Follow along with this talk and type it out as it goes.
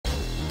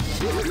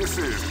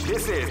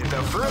This is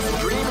the first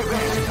dream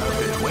event of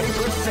the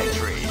 21st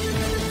century.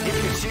 If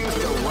you choose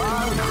the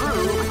wrong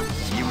groove,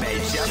 you may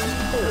just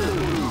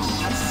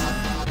lose.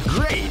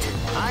 Great!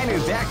 I knew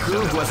that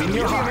groove was in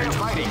your heart.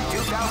 Fighting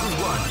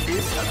 2001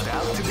 is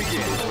about to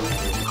begin.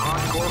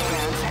 Hardcore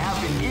fans have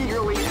been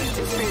eagerly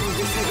anticipating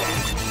this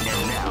event,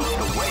 and now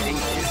the waiting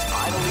is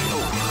finally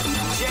over.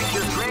 Check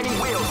your training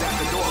wheels at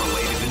the door,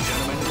 ladies and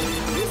gentlemen.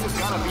 This is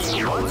gonna be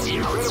one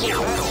incredible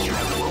battle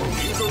that won't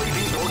easily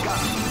be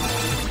forgotten.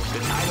 The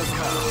time has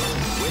come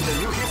when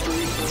the new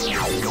history is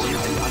going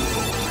to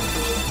unfold.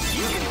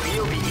 You can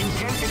feel the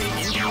intensity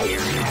in the air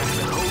as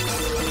the hopes,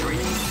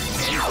 dreams,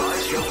 and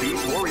hearts of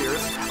these warriors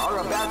are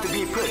about to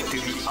be put to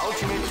the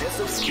ultimate test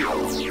of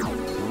skill.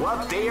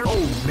 What they're...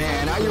 Oh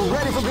man, are you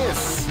ready for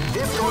this?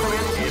 This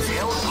tournament is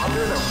held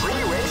under the free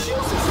ratio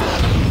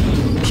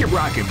system. Keep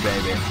rocking,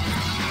 baby.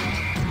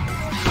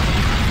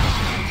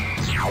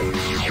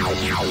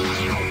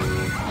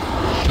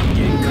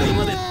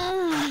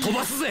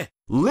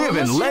 Live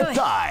and let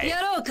die.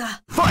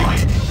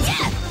 Fight!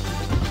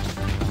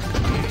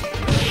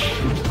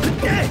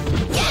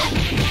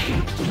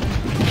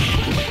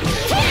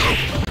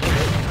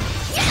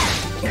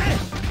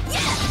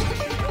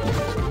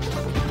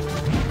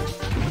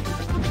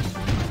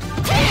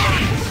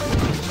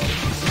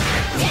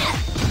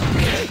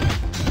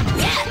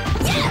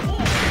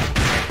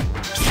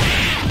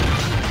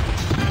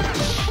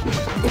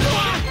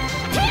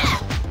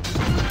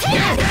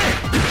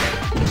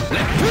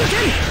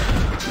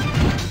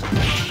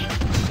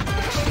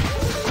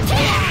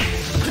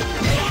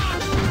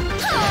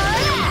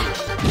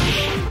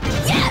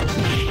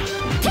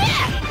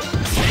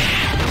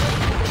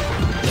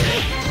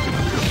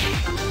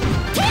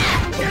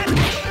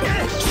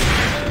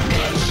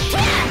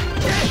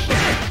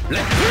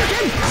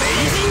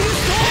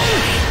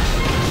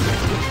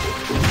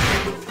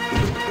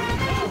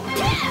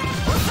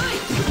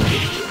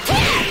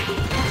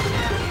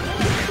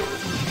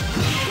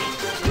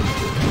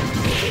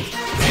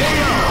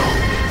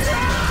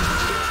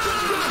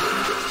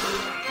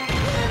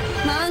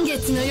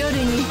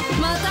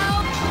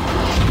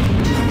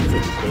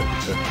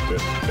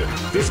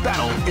 This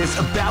battle is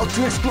about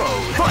to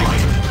explode. Fight!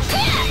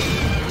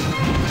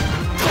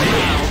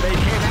 Now they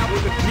came out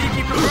with a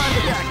sneaky surprise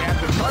attack at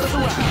the start of the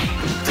round.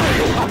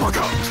 Tail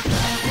uppercut!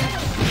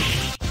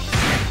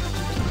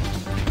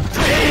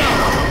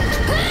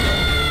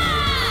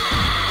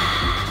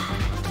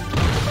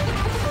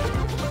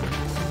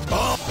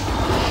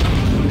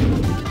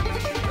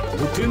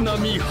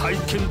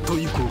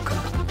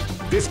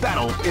 This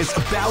battle is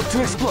about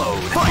to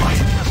explode. Fight!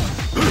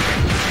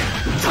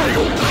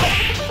 Tail!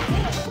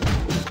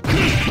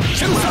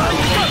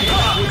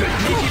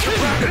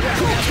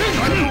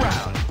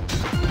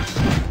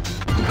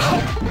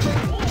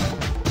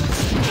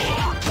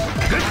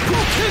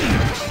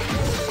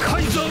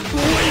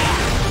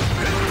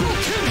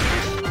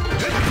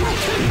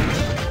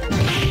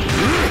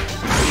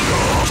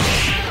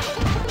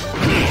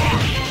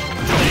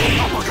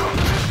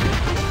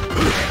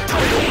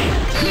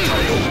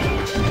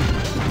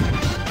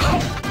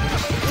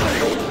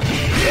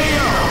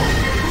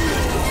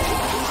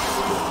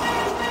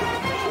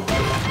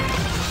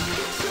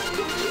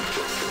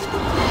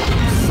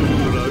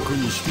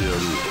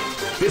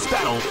 This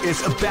battle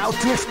is about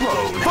to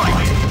explode.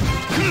 Fight!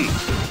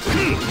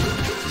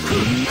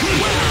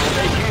 Wow,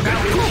 they came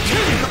out with a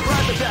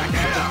surprise attack at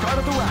the start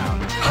of the round.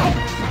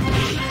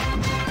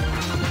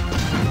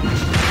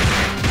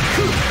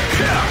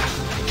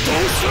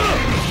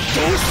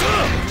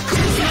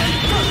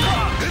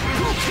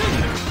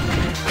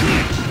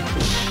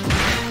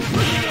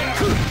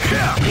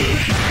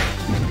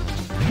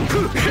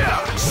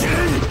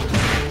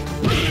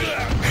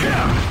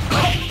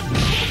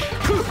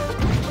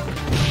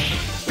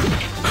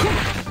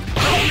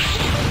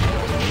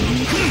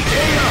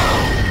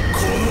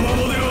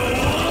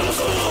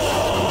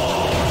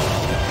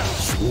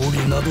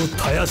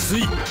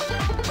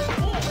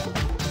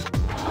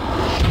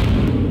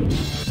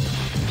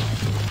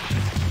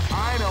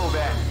 I know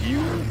that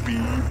you'll be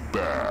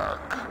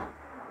back.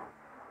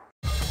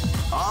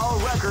 All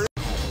records.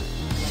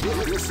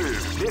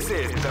 This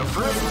is the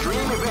first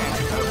dream event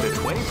of the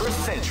 21st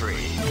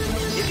century.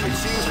 If you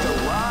choose the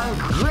wrong,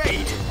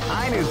 great!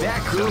 I knew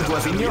that groove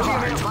was in your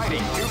heart.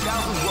 Fighting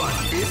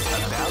 2001 is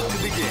about to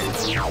begin.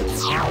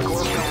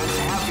 Hardcore fans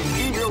have been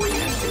eagerly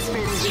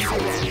anticipating this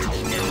event,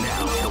 and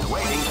now the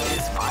waiting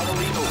is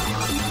finally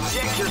over.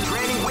 Check your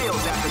training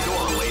wheels at the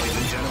door, ladies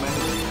and gentlemen.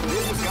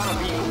 This is gonna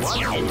be one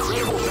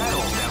incredible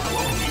battle that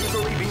won't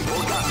easily be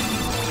forgotten.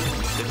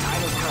 The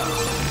time has come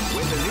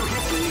when the new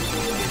history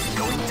is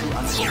going to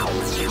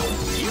unfold.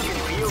 You can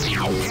feel the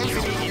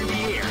intensity in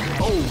the air.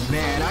 Oh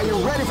man, are you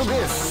ready for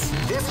this?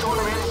 This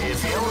tournament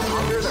is held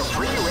under the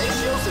free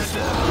ratio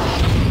system.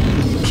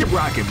 Keep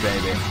rocking,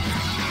 baby.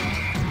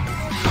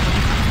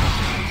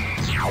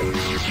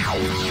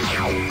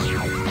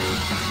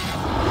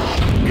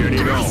 Here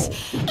you go.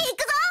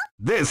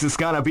 This is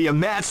gonna be a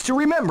match to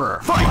remember.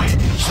 Fight!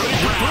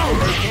 Wow,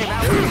 they came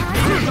out with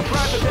a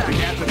surprise attack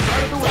at the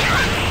start of the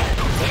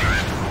round.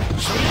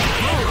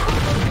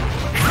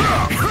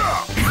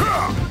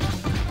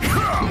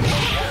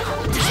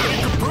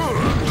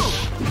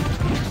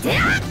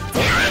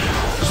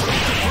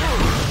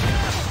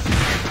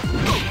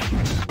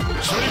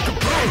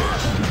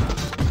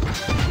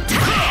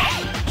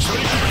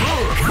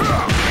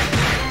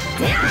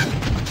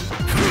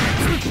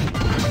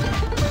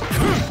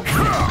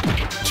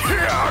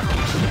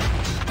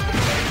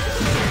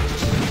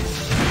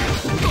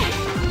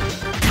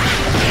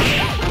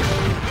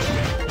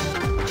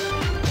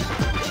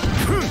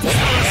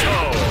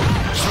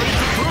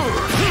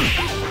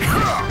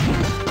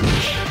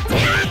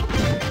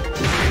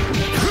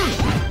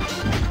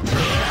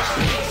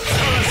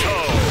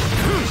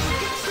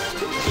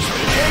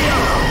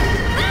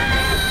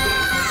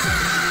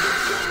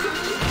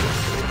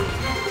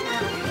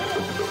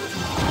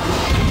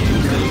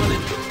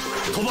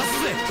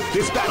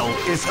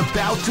 is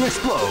about to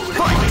explode.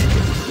 Fight!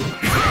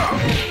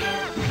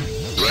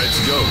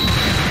 Let's go.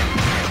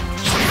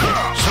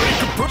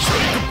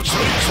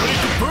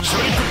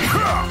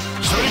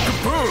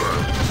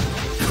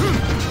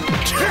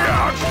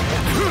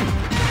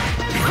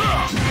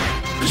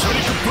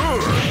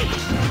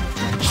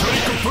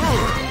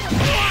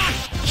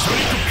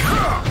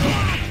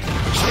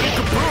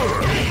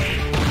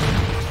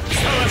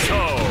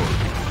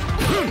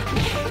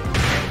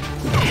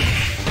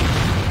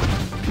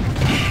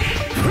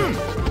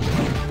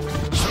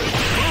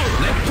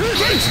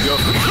 Let's go.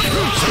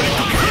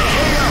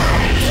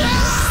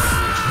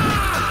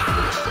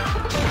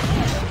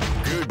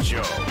 Good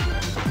job.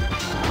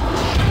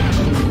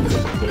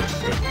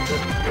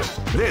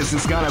 This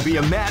is gonna be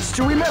a match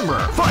to remember.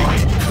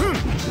 Fight!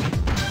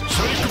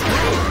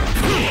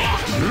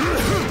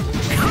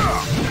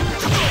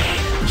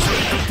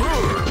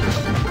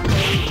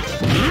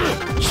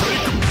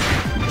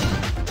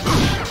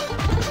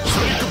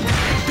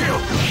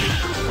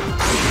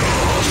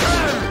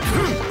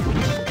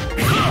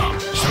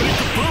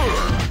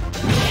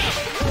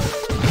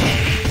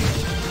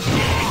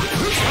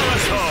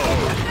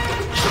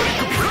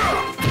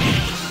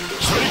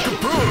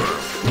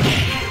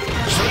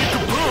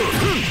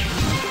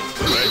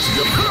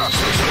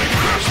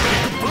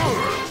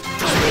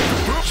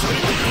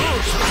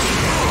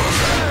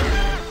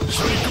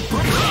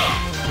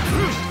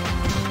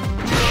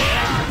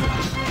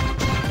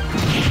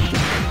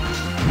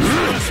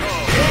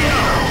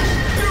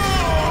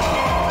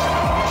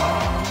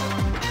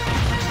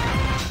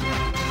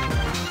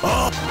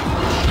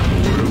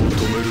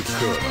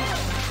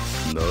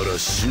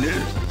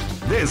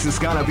 This is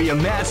gonna be a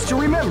match to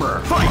remember.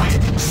 Fight!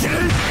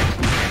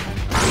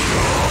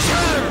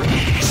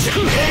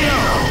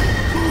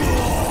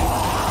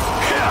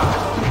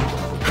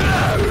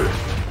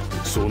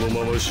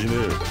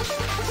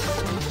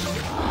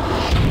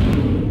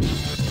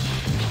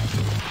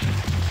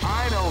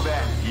 I know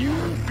that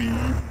you'll be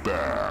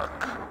back.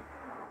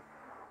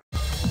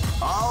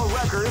 All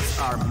records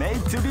are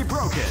made to be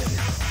broken.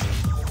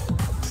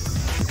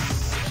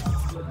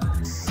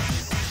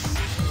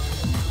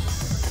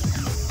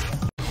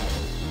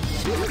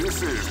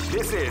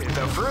 This is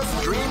the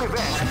first dream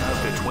event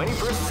of the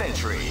 21st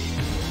century.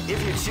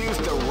 If you choose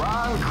the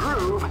wrong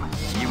groove,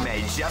 you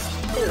may just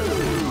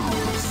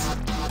lose.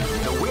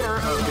 The winner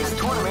of this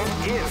tournament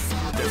is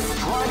the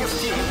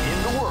strongest team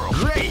in the world.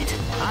 Great!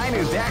 I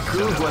knew that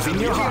groove was in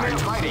your heart.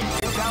 Fighting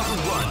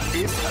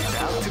 2001 is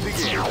about to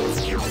begin.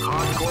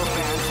 Hardcore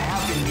fans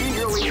have been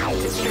eagerly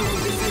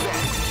anticipating this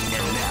event,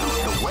 and now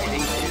the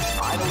waiting is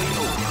finally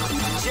over.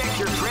 Check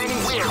your training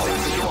wheels at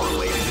the door,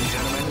 ladies and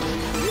gentlemen.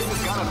 This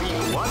is gonna be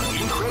one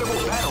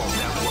incredible battle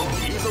that won't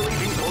easily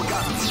be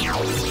forgotten.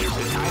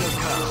 The time has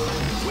come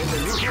when the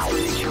new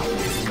history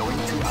is going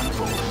to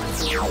unfold.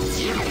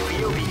 You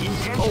feel the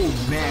intent. Oh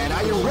man,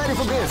 are you ready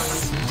for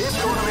this? This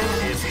tournament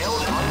is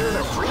held under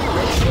the free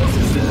ratio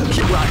system.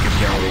 Keep rocking,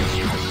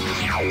 baby.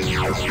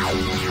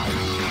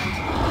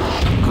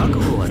 確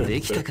保は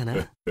できたかな?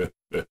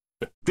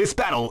 This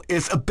battle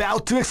is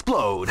about to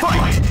explode.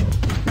 Fight!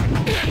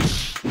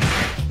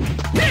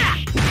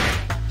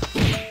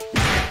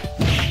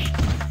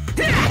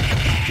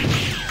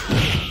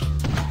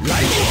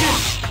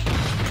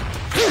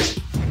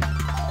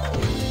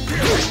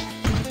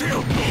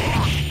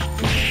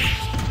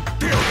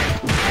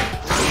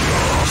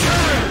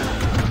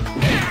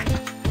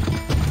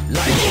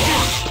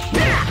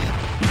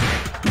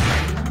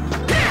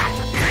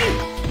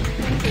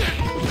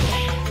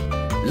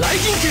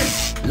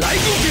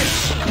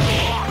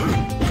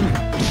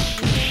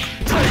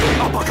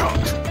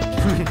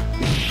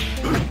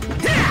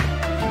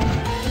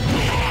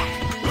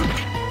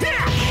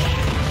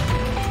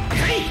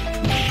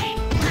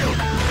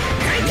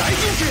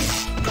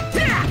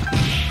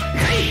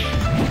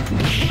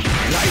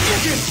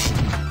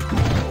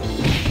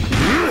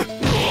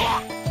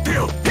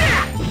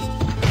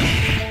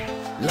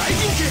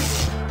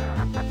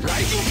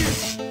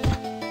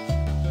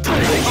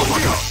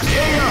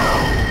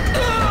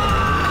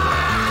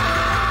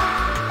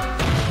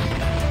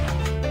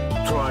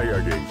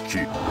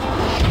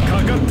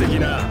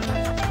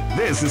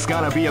 This is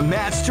gonna be a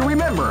match to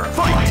remember.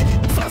 Fight!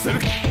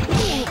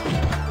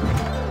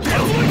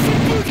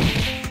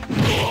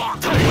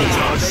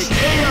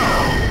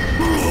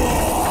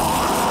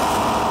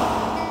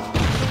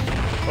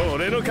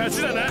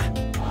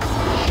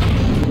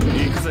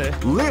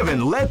 Live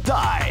and let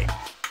die.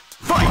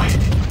 Fight!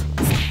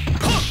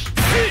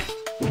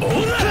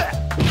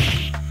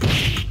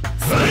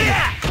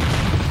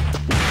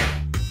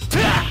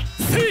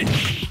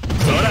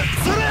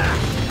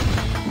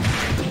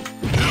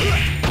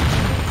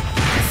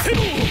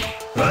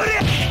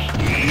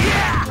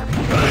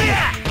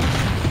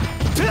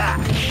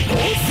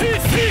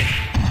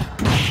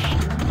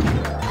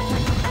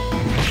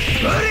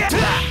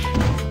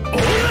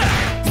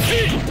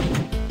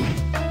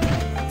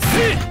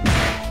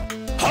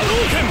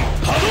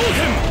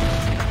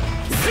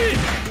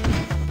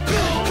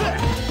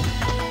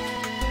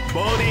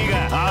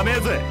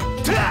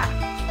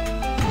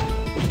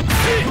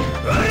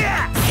 波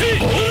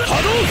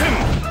動拳。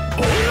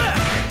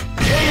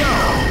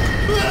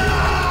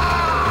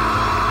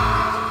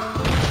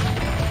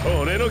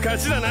俺の勝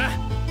ちだな。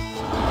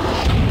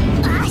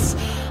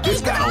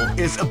 This battle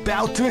is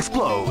about to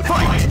explode.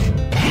 Fight!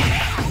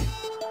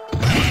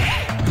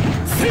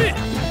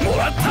 も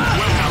らった。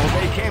 Wow,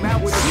 they came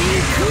out with a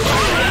sneak coup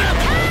at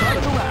the start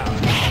of the round.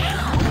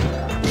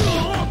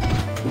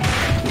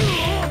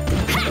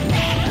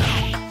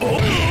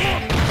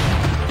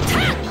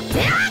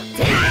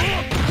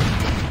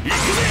 行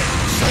くぜ、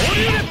昇竜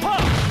烈波。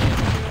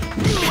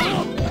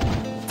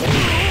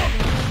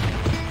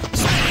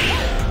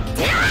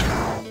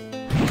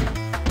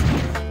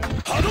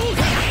波動拳、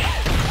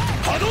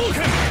波動拳。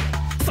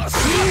さす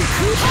が。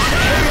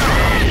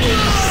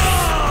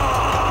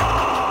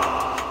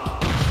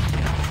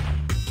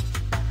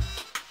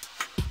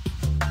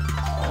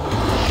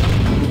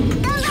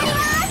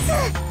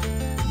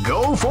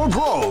 Go for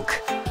broke.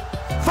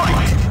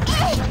 Fight!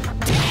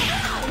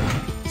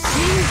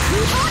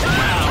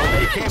 Wow,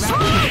 they came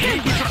out with a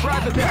sneaky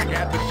surprise attack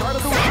at the start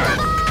of the round.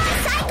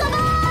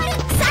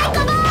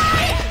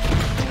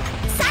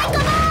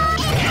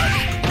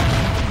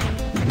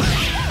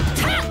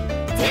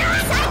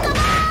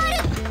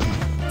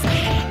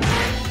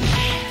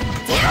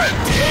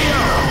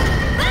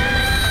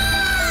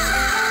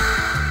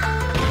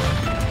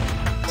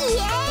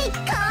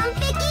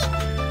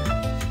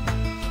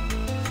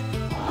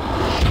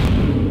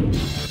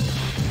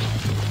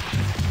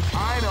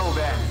 I know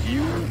that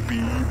you'll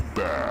be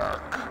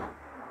back.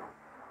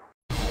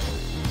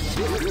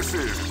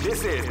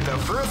 This is the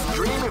first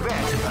dream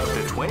event of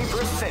the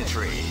 21st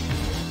century.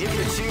 If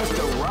you choose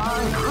the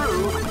wrong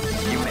groove,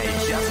 you may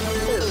just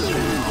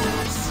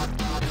lose.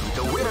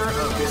 The winner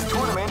of this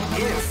tournament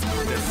is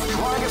the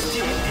strongest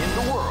team in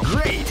the world.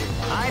 Great!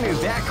 I knew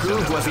that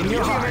groove was in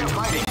your heart.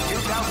 Fighting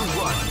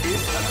 2001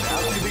 is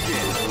about to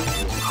begin.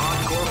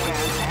 Hardcore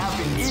fans have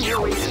been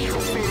eagerly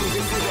anticipating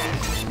this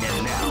event,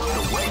 and now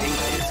the waiting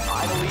is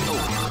finally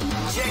over.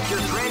 Check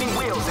your training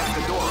wheels at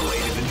the door,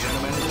 ladies and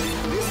gentlemen.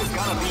 This is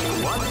gonna be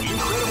one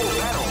incredible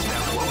battle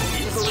that won't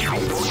easily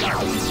be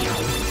forgotten.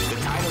 The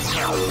time has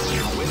come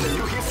when the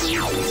new history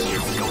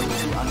is going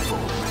to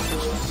unfold.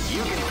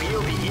 You can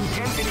feel the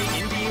intensity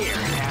in the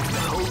air as the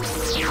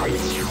hopes,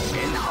 dreams,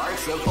 and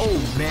hearts of... Oh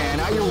man,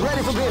 are you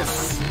ready for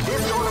this?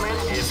 This tournament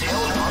is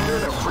held under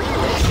the free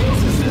ratio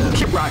system.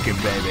 Keep rocking,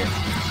 baby.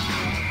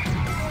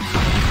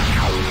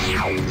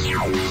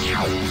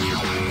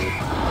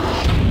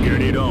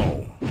 Get it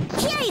on.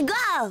 Here you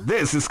go!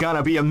 This is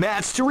gonna be a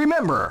match to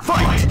remember.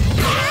 Fight!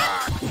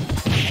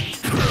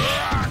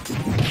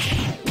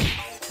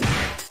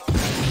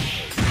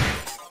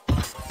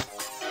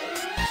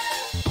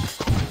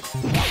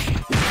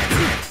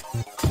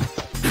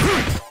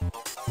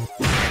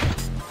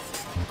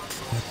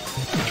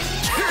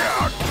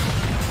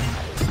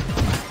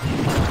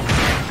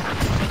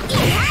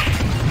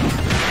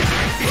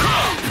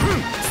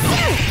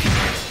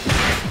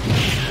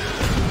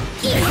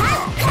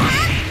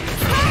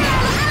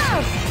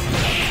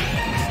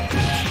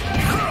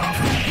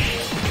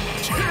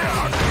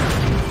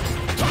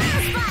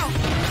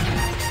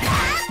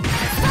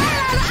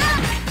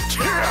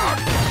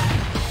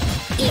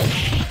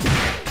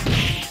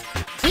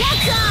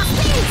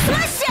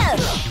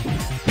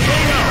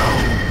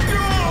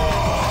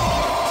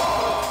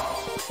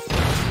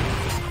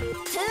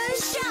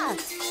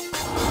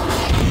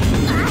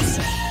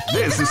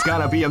 This is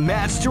gonna be a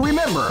match to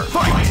remember.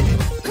 Fight!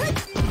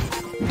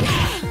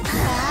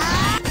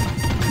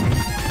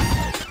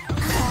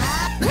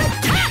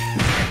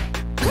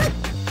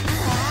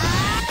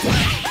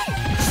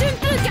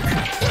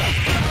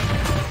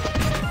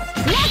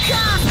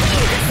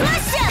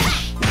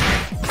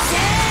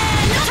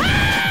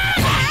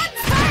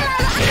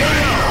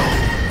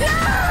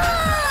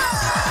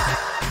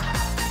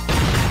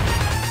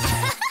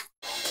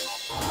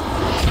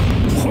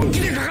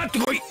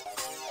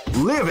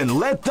 Live and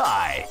let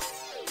die.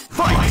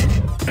 Fight!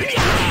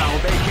 Now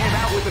they came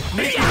out with a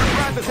sneaky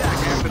surprise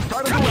attack at the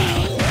start of the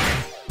round.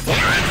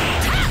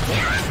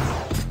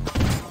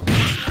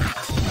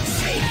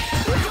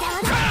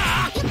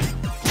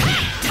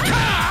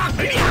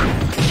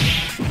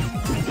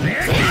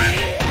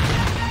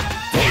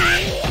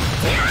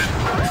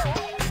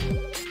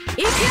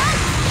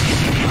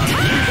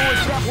 People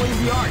is grappling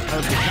the art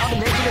of the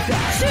combination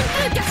attack.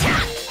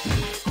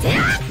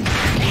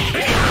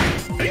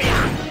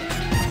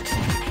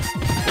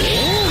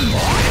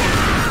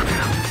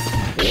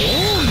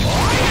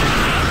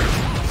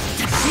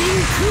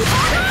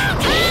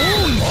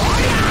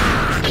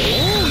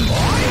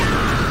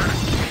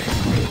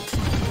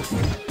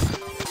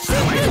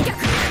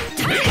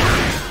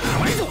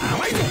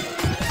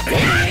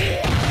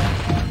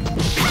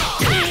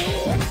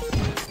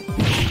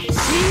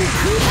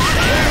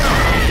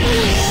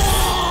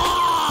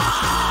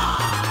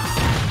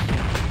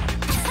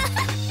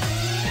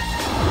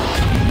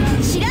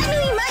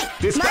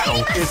 This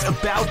battle is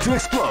about to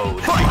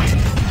explode. Fight!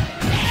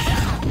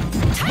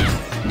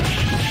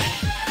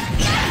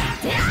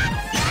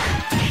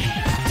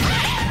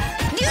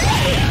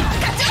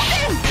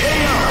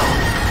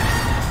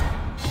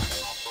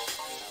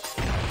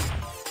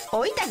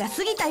 板が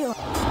過ぎたよ。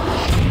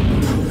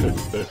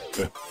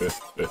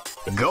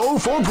 Go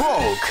for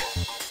broke!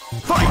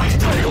 Fight!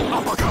 Tail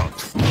uppercut!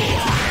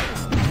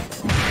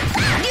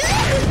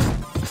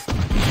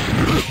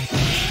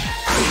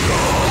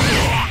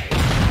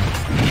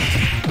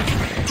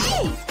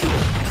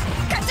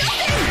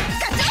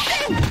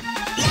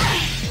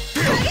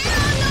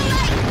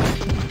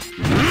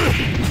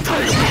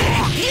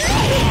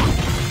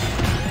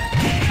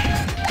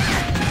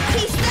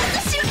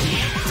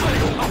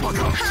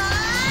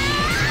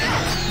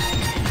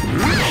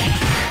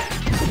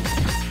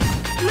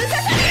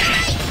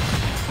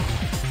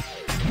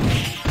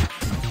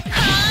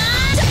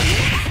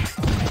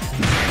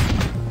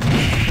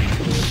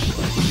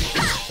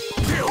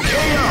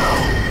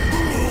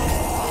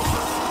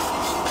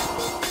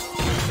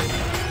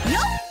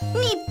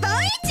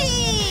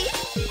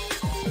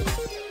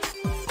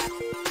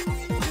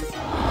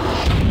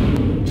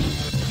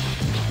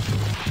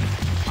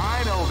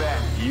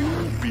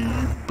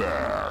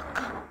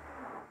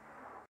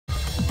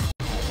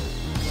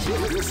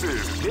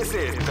 This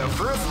is the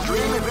first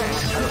dream event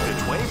of the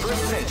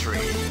 21st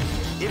century.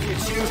 If you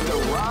choose the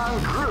wrong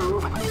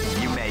groove,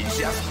 you may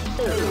just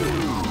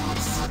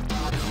lose.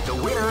 The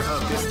winner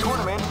of this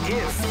tournament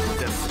is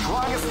the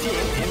strongest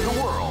team in the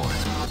world.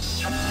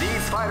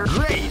 These fighters...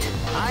 Great!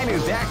 I knew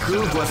that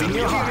groove was in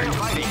your heart.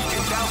 Fighting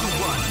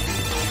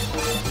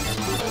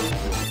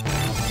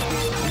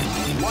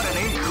 2001. What an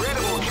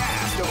incredible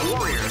cast of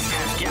warriors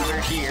has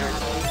gathered here.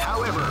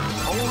 However,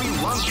 only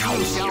one team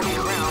shall be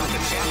crowned the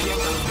champion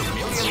of the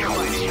Millionaire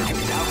Fighting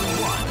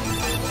 2001.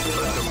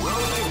 But the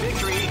road to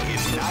victory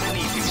is not an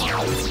easy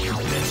one.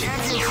 The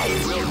champion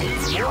team will need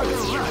more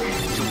than luck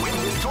to win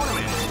this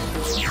tournament.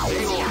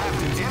 They will have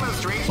to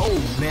demonstrate... Oh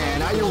man,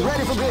 are you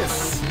ready for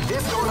this?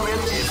 This tournament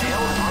is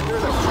held under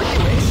the free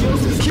ratio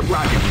system. Keep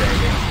rocking,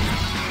 baby.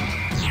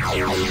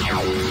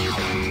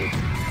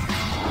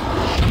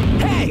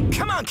 Hey,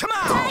 come on, come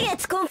on!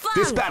 Targets confirmed!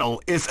 This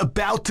battle is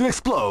about to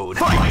explode.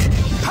 Fight!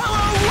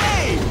 Power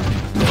wave!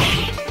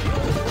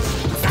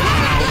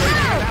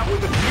 Out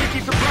with a sneaky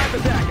surprise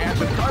attack at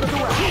the start of the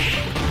round.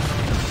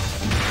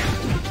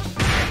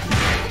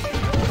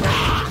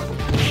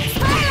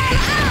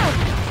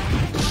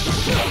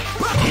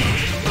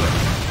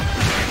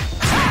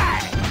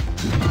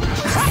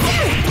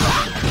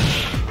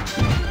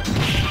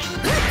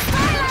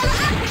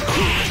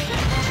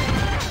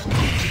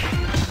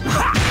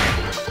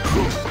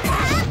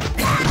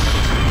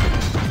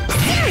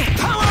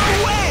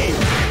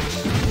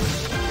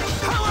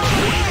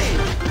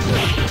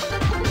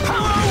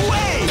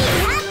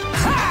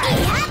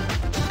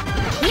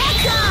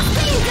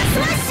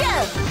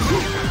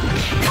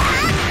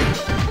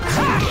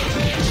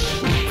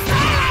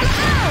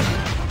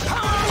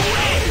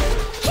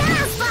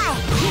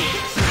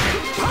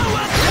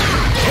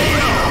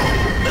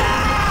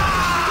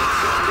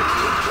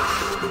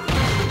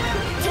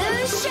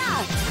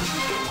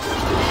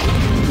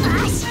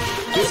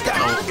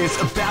 Is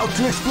about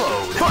to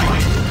explode.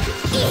 Fight!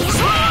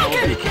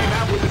 He came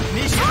out with a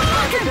sneaky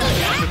attack at the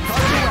start of the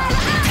round.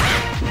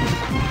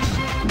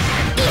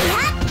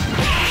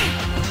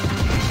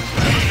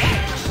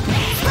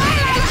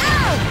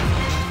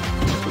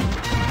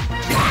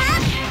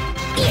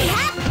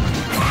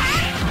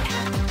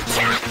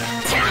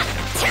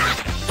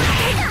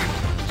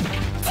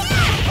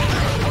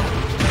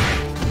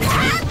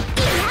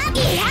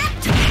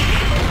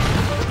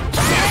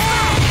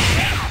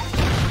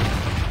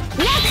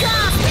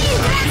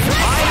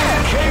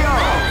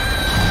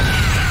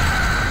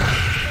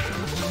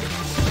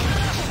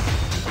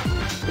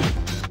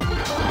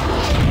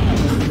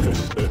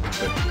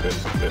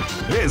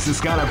 This is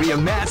gonna be a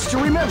match to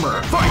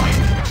remember. Fight!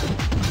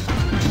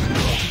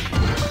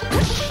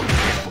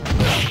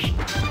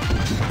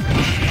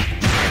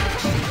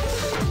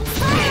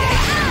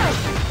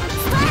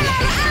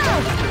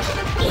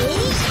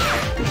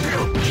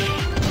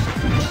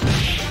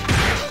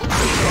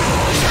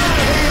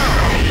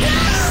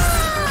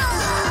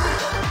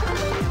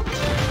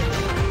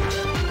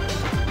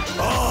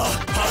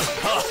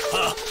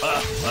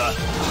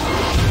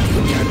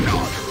 You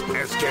cannot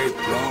escape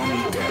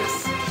from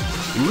death.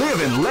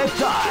 Live and let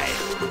die.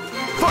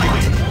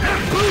 Fight!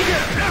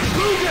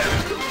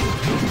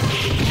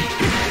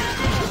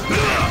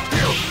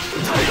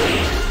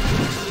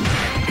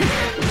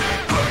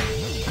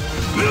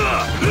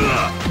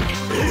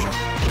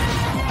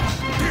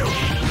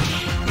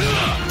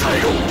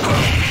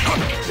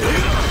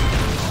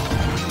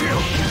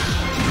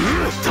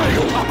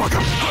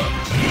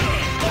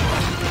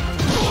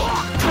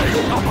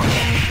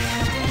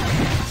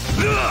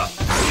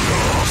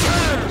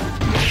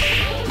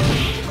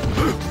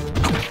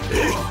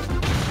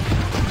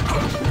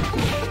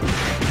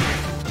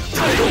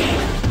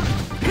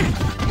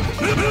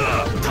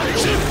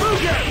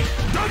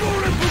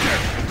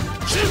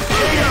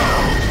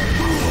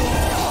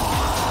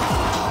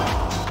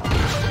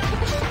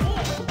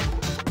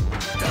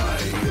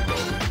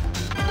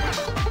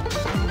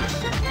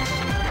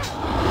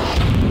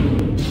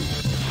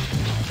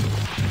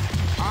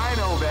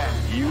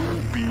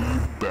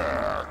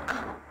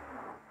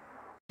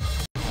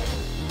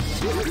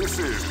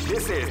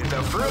 This is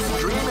the first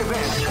dream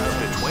event of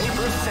the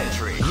 21st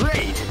century.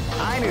 Great!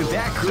 I knew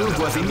that groove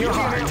was in your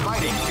heart.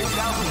 Fighting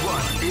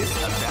 2001 is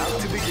about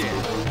to begin.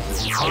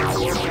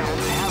 Hardcore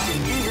fans have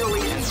been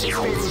eagerly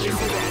anticipating this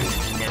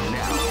event, and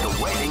now the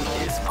waiting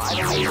is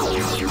finally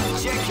over.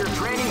 Check your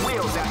training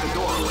wheels at the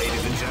door,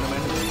 ladies and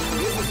gentlemen.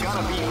 This is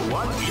gonna be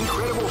one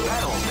incredible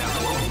battle that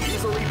won't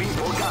easily be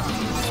forgotten.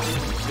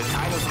 The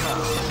time has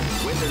come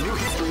when the new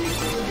history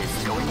is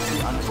going to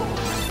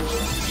unfold.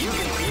 You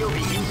can feel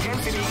the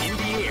intensity in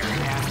the air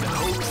as the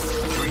hopes,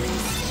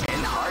 dreams,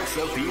 and hearts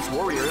of these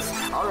warriors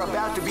are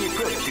about to be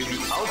put to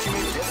the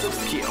ultimate test of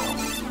skill.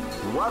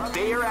 What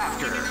they are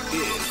after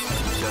is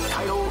the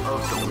title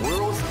of the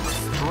world's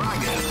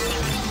strongest.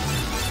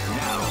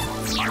 Now,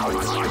 are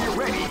you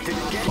ready to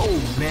get... Oh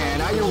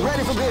man, are you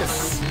ready for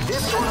this?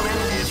 This tournament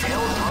is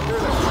held under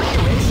the free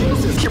ratio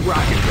system. Keep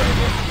rocking,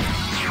 baby.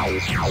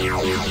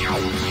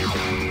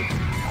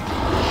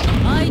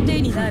 相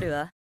手になる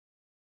わ。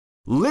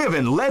 Live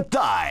and let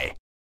die.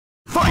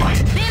 Fight!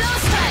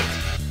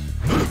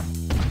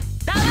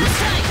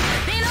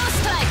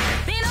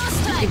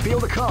 You can feel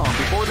the calm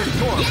before the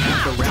storm as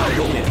the round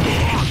begins.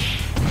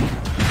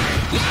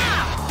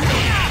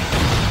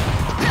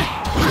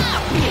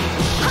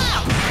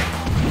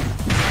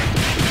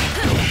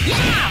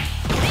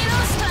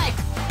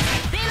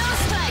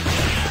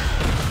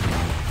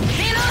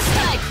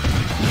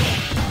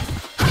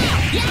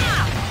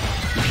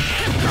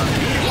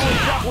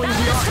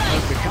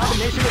 The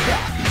combination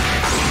attack.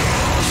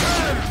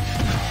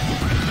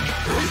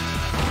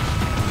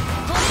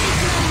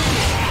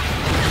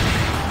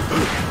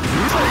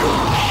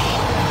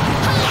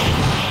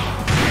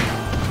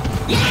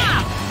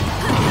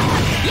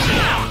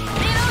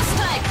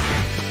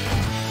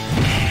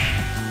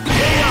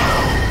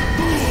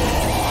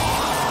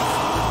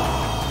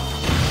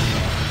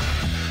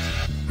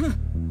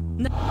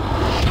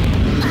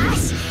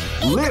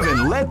 Live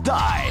and let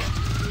die.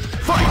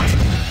 Fight!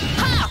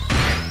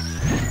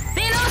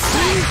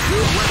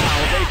 Wow,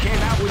 they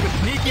came out with a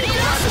sneaky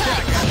surprise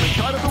attack at the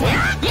start of the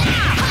round.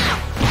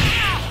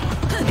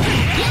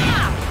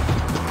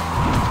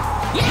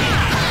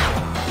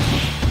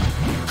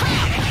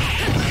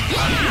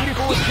 A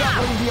beautiful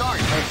juggling the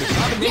art of the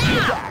combination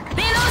attack.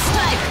 Double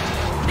strike.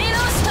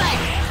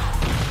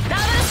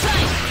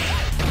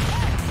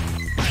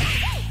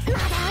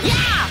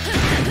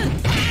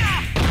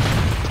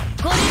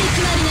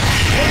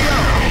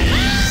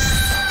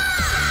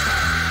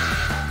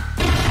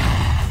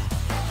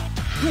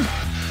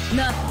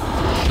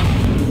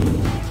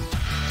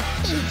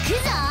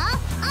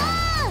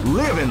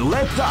 Live and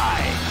let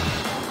die.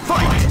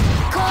 Fight!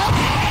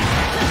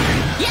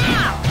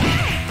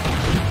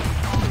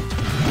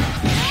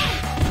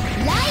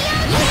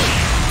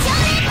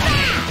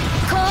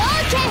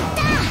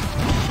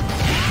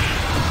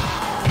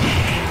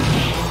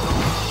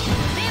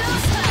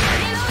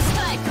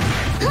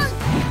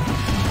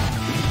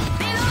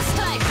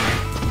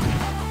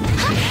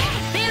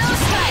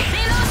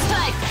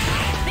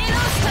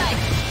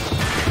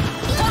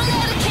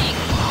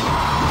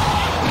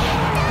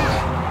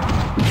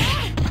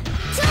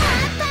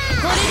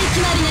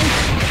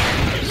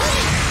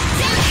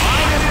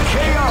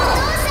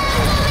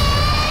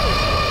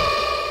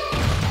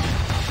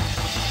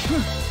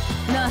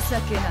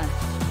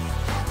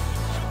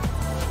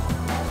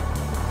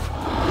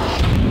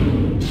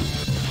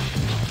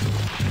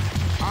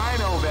 I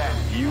know that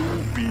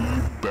you'll be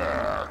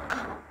back.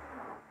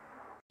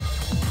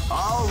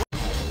 All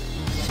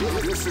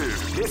this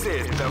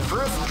is the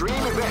first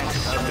dream event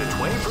of the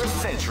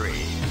 21st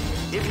century.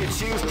 If you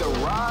choose the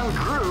wrong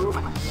groove,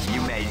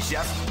 you may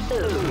just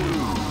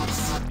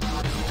lose.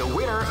 The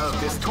winner of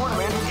this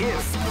tournament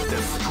is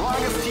the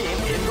strongest team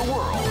in the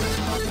world.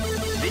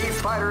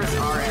 These fighters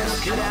are as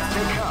good as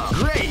they come.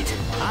 Great!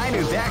 I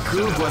knew that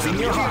groove was in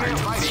your heart.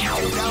 Fighting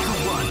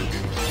 2001.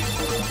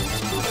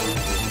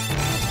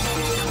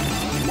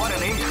 What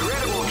an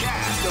incredible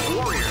cast of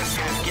warriors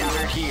has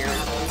gathered here.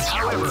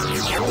 However,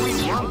 only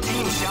one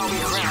team shall be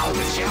crowned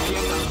the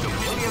champion of the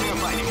Millionaire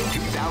Fighting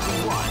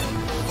 2001.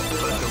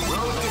 But the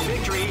road to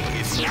victory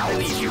is not an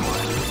easy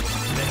one.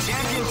 The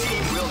champion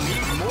team will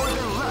need more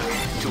than luck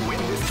to win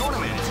this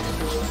tournament.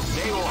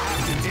 They will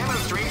have to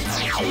demonstrate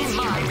a keen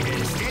mind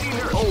and steady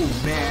nerve. Oh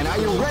man, are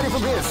you ready for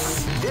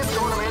this? This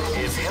tournament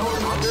is held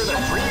under the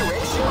free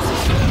ratio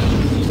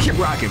system. Keep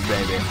rocking,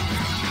 baby.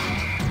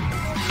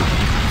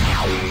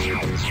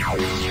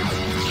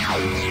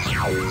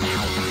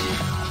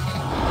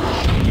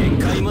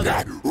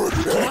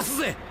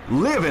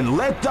 Live and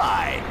let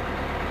die.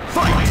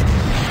 Fight!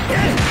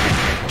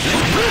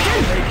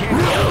 They can't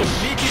go.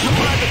 Sneaky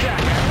surprise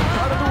attack at the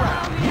start of the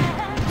round.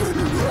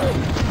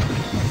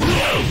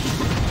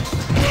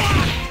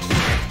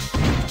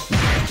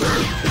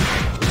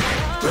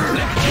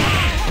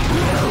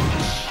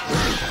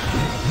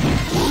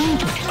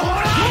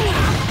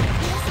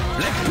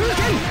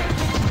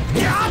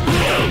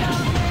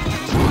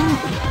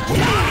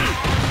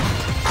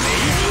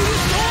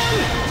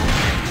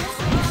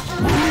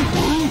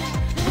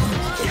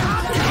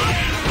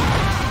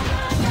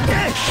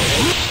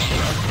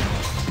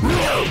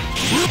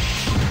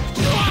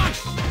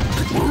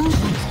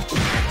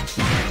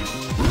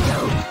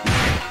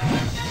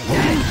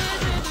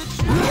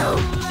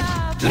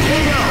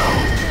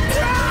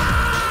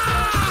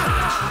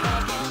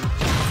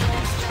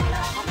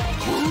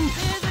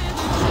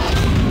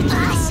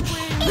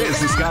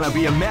 This is gonna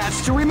be a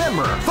match to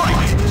remember. Fight!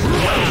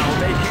 Wow,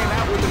 they came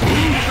out with the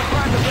beat to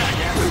find the back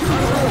after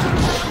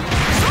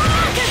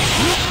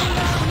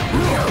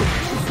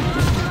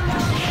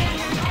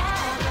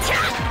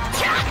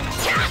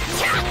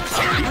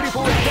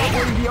beautiful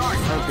juggling the art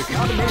of the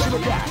combination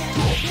attack.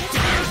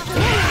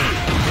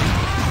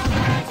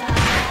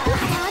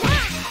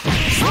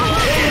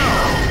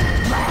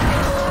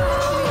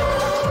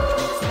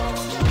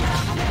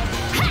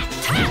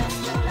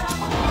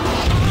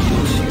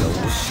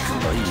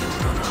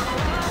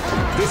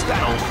 This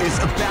battle is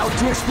about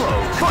to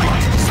explode. Fight!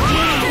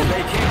 Wow,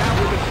 they came out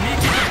with a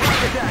sneaky attack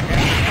at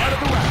the start of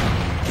the round.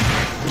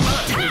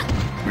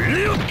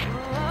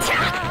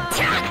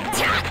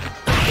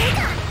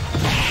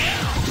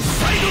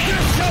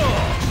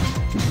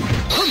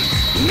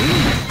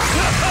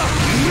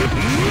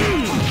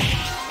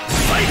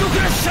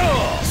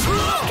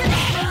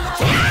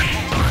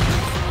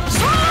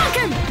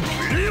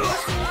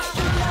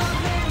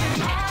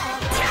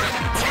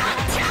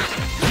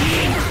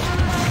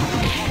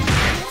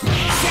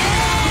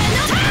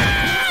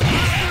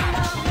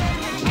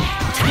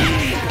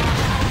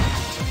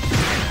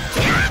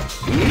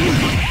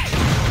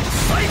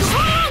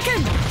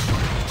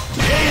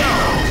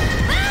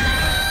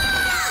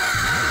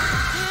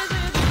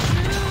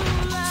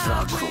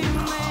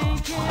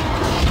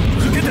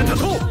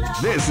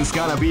 This is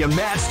gonna be a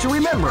match to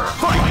remember.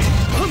 Fight!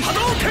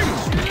 Hadouken!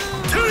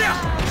 Tuya!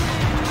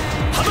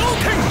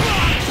 Hadouken!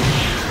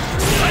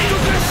 Side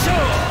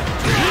pressure!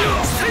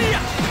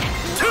 Seiya!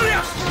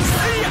 Tuya!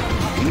 Seiya!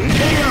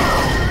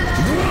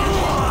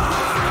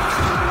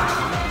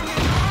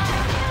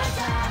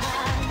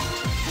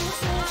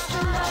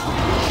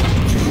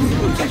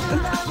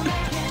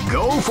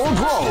 Go for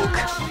broke!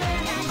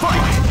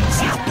 Fight!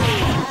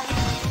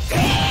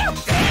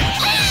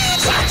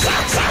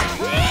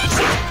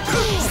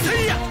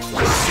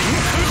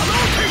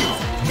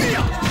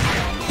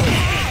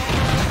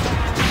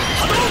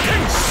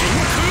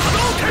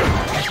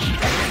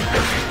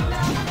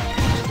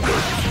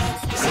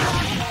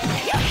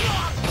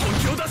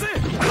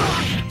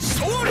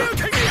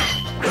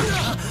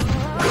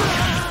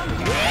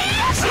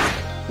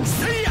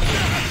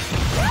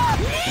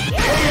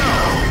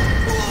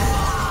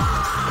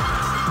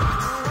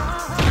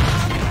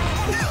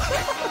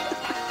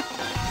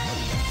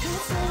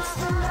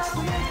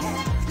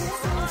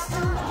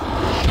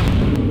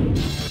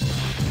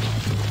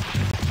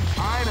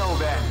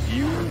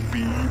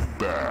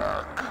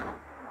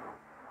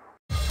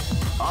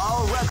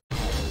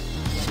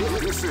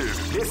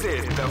 This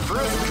is the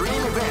first dream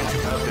event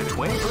of the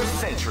 21st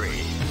century.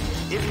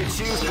 If you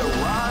choose the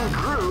wrong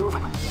groove,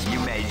 you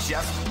may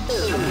just...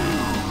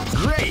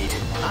 Great!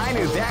 I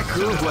knew that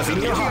groove was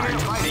in your heart.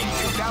 Fighting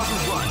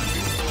 2001.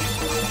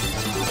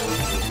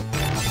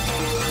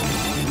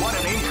 What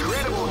an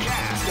incredible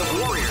cast of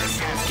warriors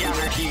has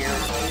gathered here.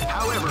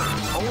 However,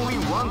 only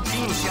one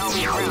team shall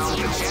be crowned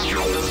the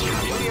champion of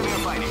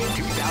Millionaire Fighting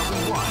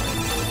 2001.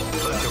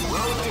 But the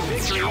road to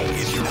victory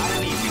is not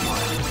an easy one.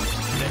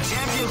 The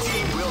champion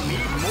team will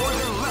need more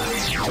than luck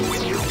to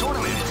win this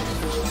tournament.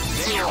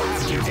 They will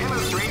have to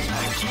demonstrate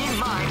a keen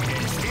mind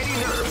and steady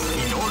nerves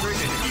in order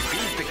to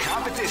defeat the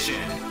competition.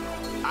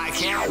 I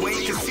can't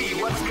wait to see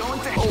what's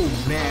going to happen.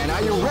 Oh man,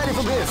 are you ready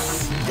for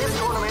this? This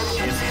tournament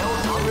is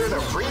held under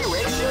the free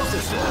ratio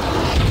system.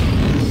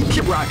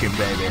 Keep rocking,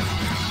 baby.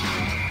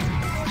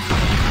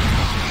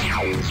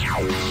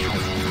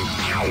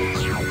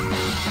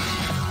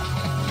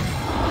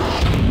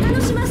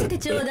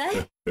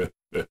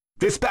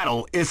 This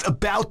battle is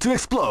about to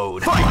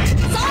explode. Fight!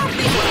 Wow,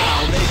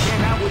 they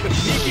came out with a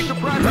sneaky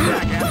surprise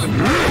attack after the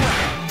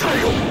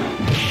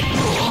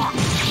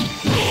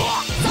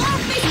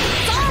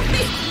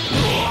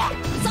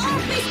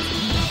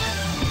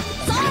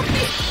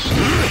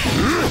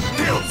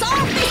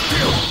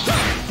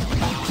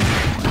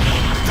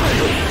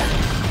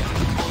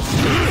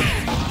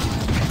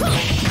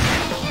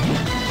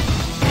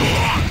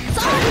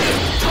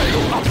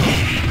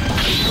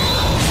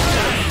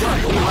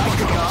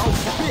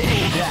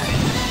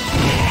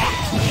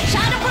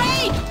Shadow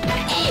Blade!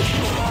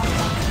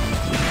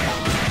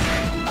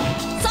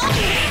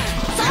 Zombie!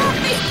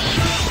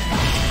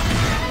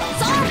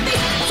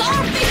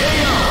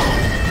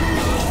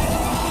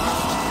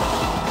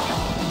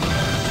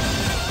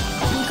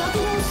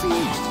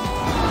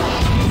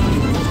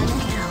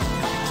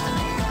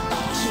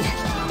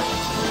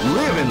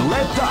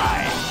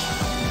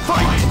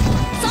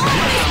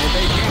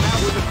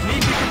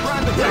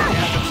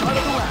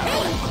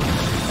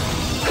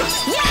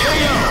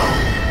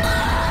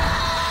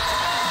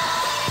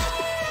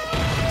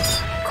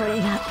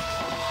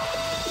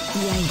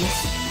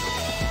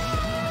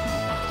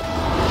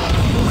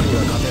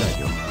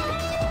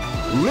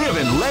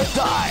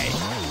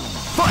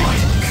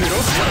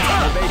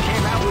 They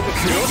came out with a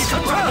sneaky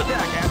surprise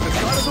attack at the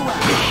start of the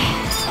round.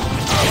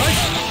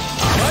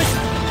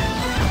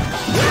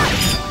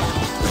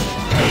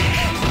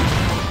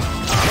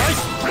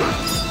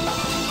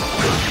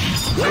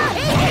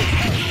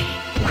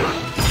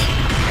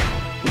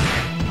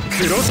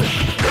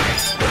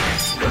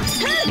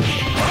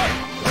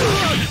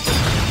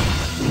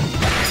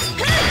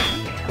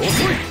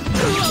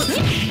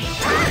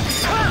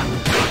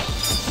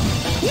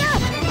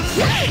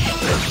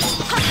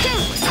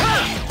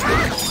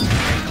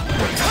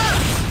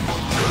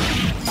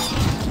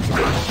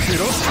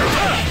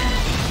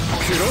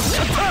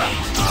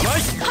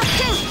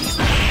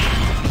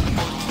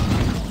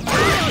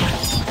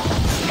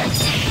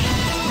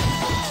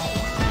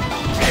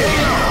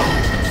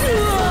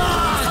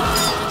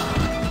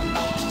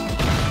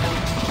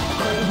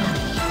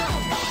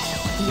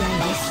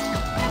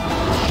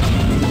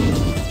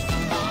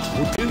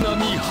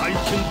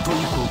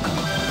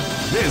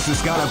 This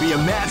is gonna be a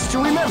match to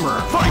remember.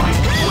 Fight!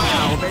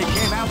 Wow, they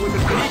came out with a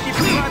sneaky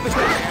surprise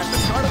attack at the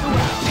start of the round.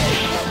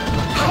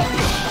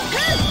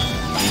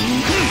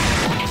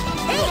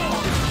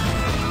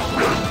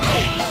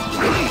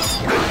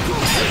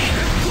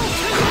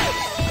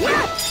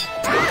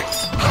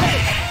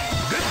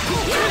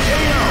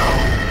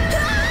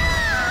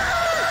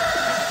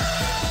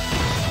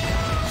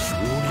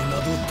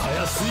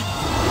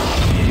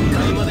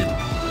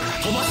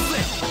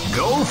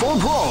 Go for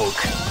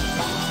broke.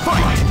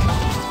 Fight!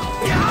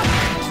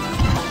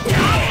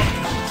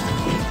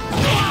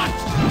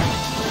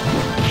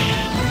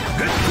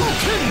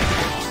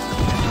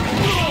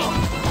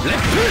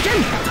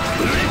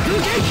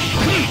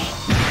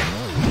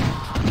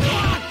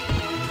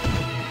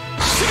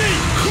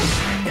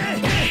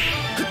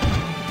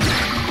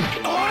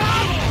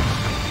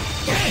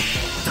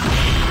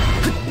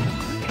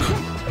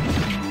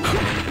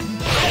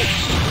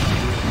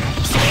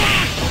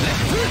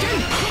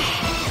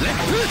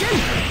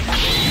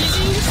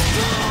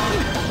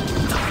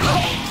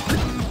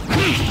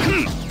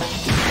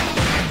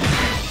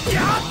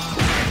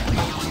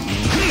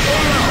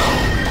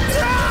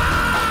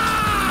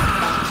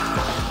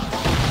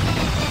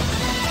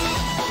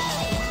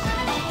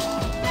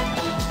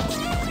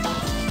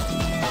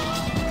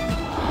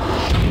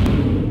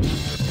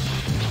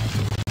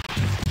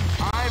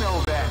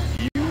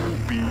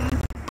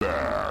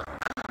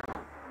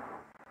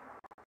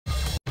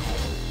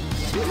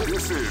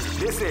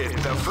 This is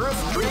the first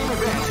dream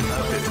event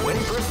of the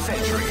 21st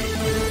century.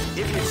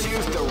 If you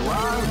choose the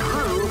wrong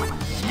groove,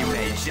 you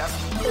may just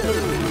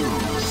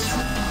lose.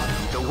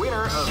 The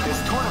winner of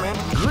this tournament,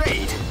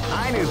 great!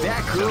 I knew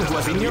that groove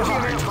was in your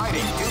heart.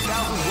 Fighting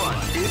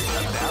 2001 is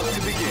about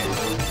to begin.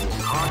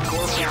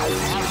 Hardcore fans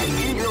have been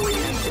eagerly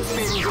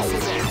anticipating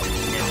this event,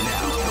 and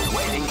now the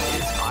waiting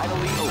is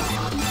finally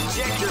over.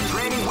 Check your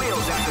training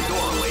wheels at the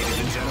door, ladies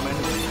and gentlemen.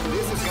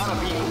 This is gonna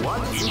be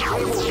one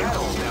incredible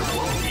battle that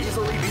won't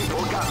easily be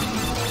forgotten.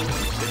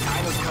 The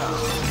time has come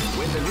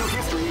when the new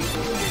history is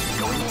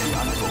going to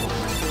unfold.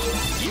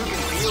 You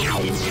can feel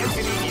the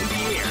intensity in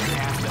the air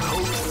as the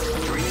hopes,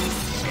 dreams,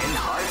 and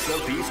hearts of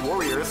these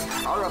warriors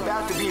are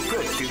about to be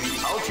put to the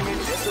ultimate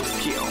test of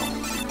skill.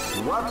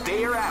 What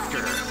they are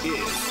after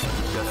is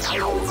the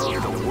title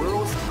of the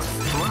world's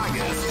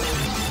strongest.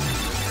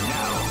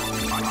 Now,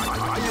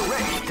 are you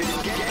ready to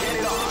get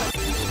it on?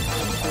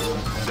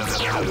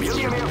 The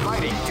Millionaire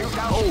Fighting 2000.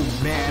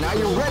 Oh man, are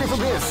you ready for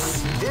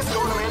this? This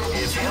tournament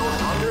is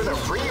held under the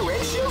free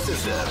ratio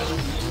system.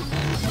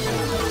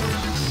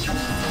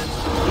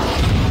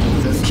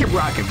 Just keep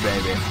rocking,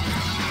 baby.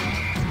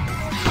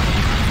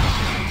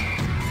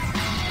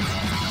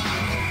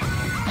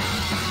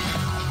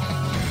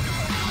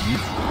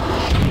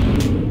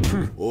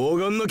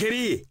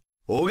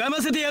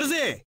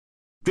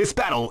 This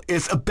battle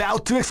is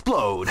about to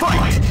explode.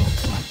 Fight!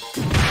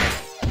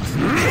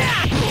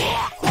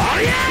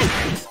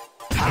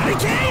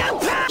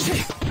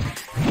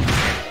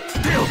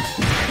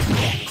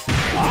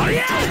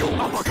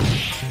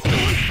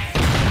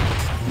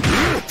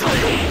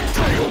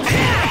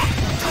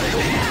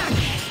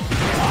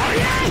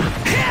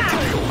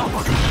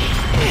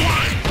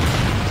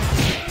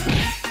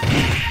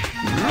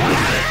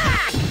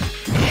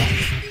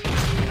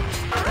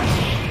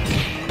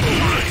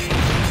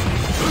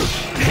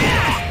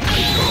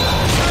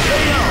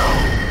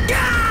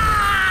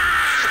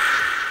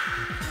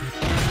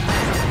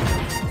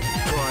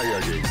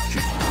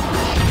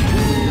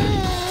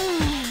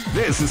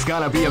 This is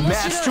gonna be a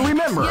match to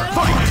remember.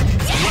 Fight!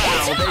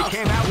 Wow, they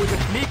came out with a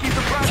sneaky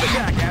surprise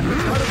attack at the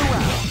start of the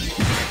round.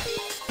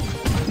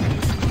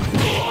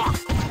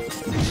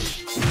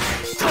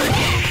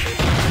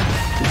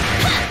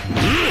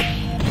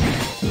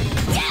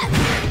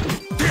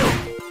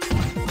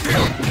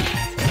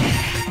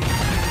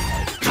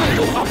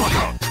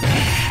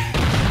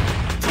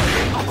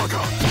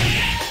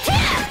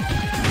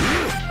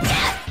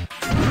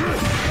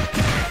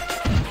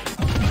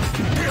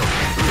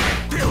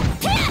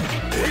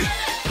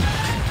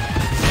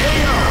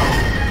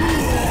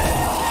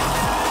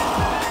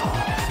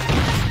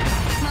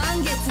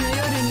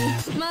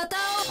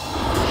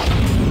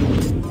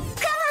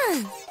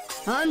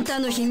 あんた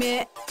の悲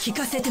鳴聞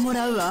かせても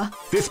らうわ。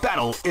 This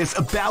battle is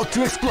about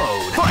to explode.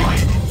 Fight!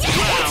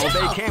 Wow,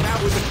 they came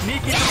out with a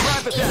sneaky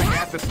surprise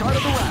attack at the start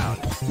of the round.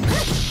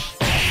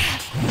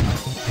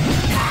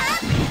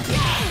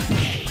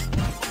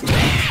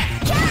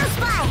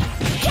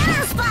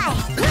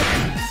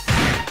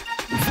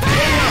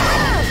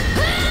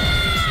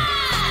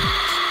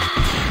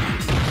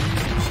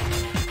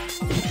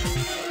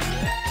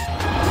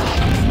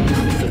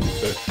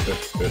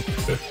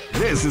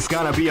 This is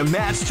gonna be a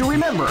match to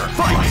remember.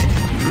 Fight!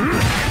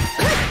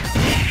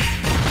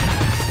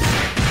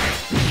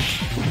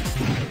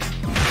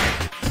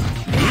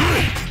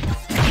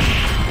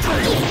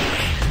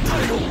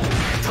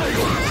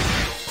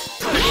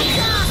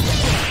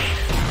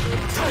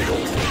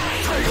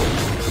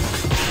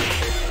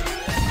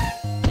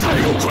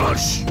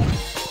 Crush!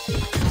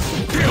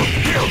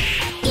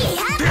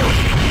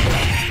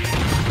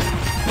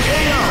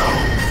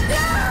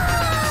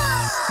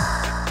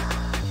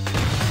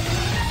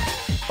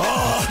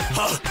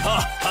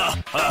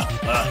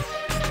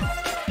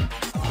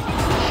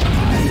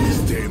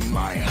 Stay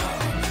my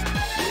house.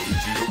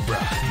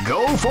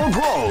 Go for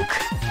broke.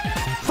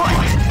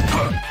 Fight!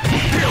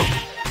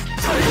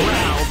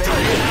 Wow, they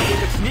came out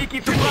with a sneaky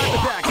surprise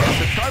attack at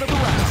the start of the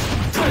round.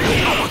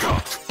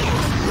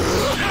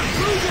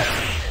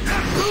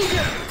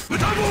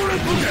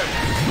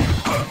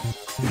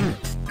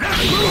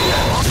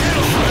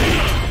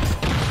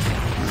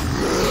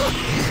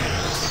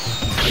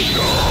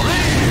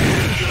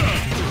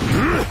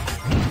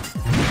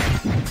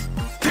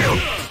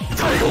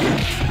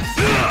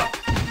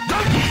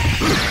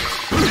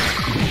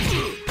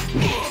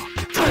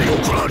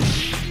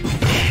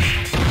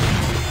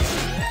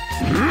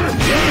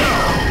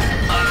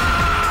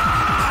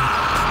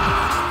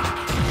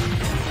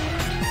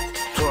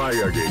 Try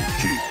again,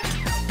 kid.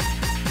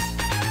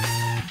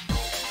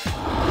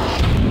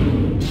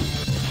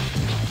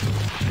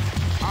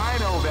 I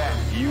know that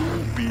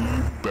you'll be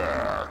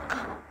back.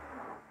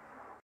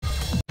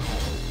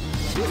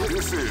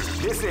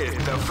 This is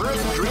the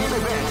first dream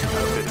event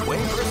of the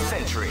 21st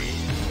century.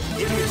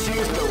 If you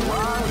choose the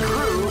wrong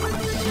group,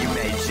 you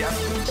may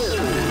just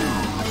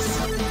lose.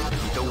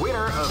 The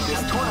winner of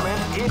this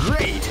tournament is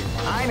great.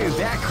 I knew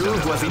that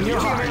group was in your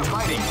heart.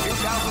 Fighting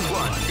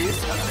 2001 is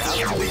about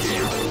to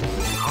begin.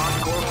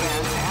 Hardcore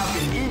fans have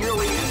been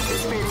eagerly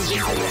anticipating this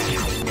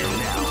event, and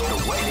now the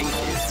waiting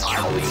is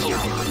finally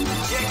over.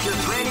 Check your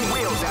training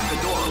wheels at the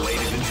door,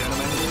 ladies and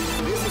gentlemen.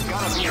 This is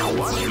gonna be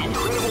one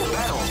incredible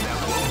battle that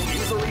won't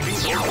easily be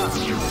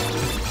forgotten.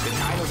 The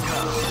time has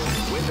come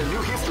when the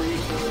new history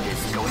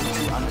is going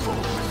to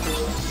unfold.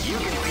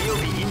 You can feel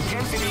the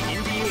intensity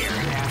in the air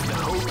as the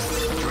hopes,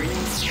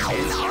 dreams,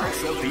 and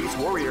hearts of these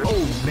warriors.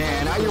 Oh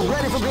man, are you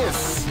ready for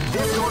this?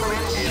 This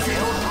tournament is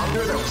held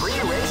under the free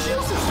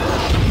ratio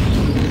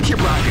system.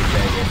 Keep rocking,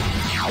 baby.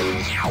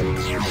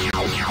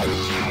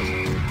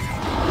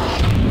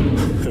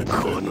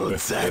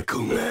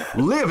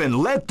 Live and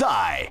let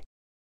die.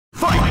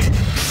 Fight!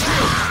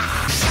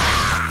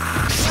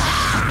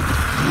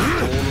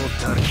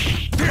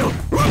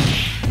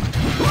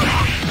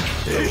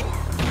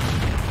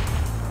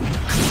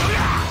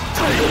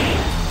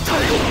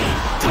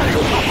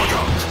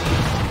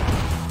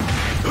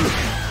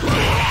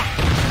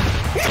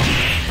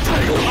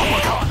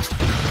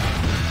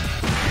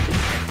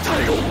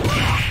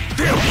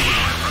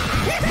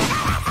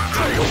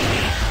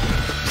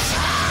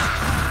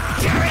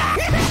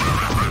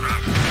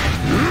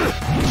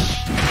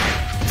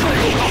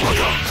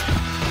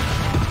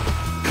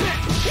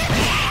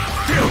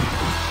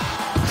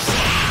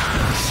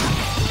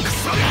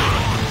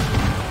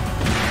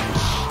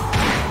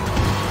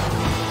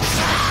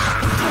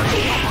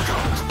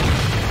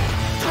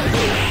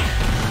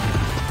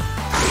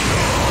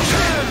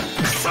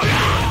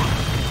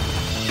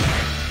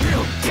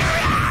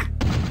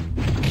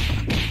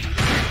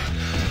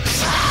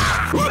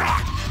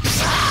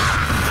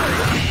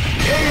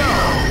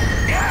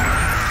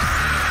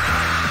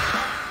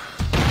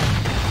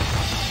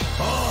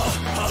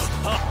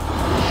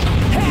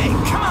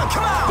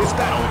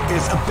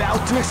 Is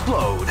about to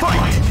explode.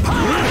 Fight!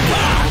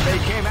 They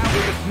came out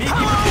with a sneaky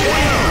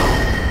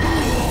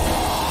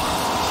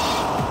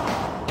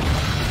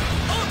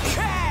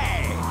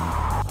Okay!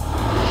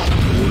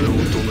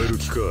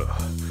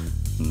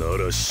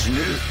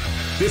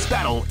 This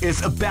battle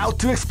is about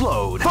to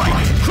explode.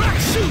 Fight! Crack,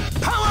 shoot!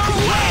 Power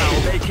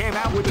away! They came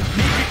out with a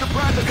sneaky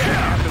surprise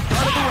attack at the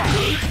start of the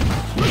round.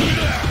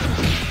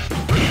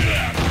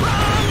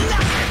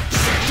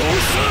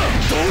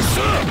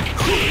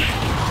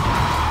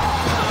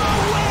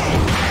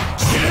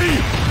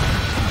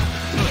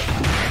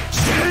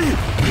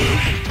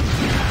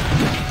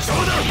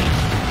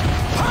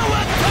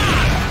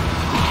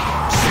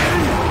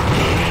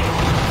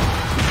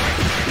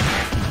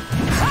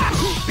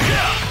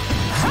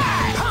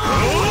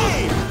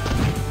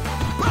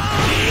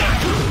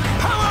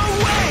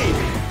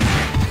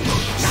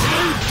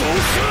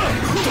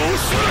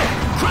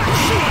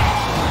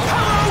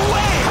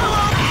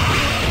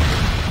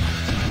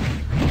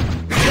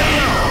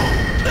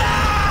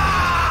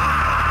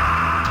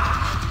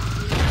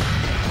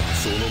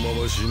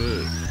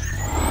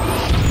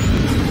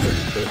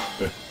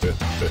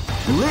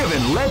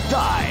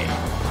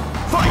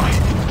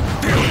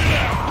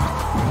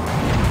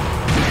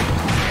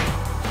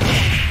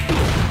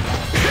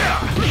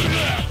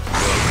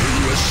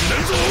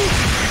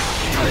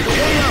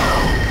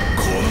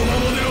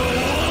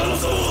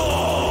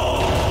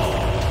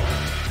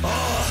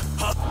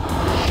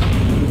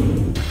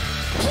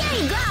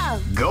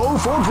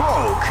 for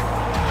broke.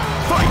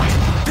 Fight!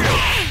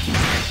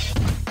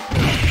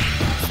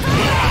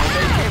 Wow,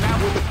 they came out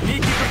with a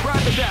sneaky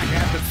surprise attack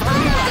at the start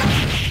of the match.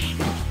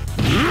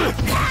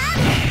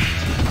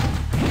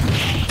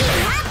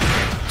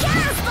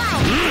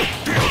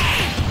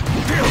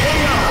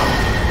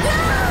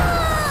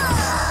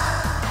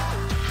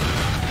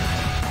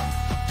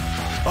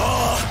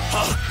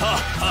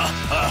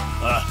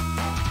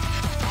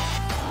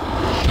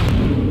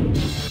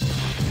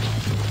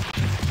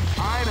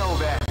 I know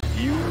that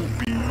you'll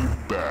be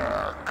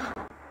back.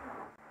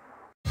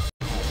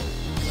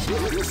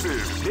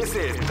 This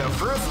is the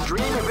first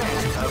dream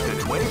event of the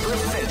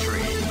 21st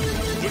century.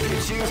 If you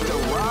choose the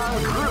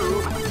wrong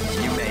groove,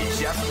 you may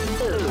just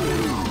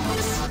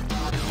lose.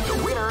 The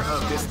winner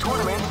of this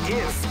tournament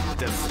is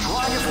the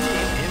strongest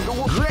team in the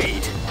world.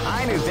 Great!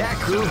 I knew that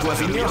groove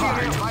was in your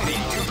heart.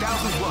 Fighting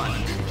 2001.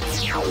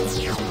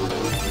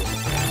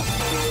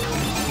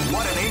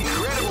 What an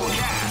incredible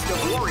cast of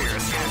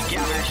warriors has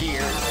gathered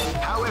here.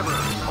 However,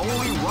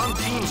 only one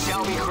team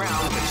shall be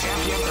crowned the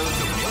champion of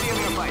the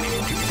Millionaire Fighting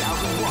in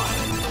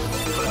 2001.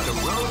 But the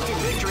road to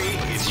victory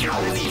is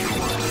not an easy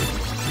one.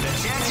 The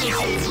champion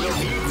team will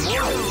need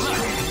more than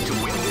luck to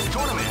win this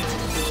tournament.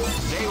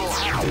 They will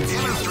have to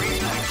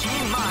demonstrate a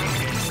keen mind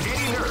and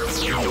steady nerves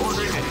in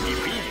order to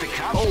defeat the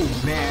Oh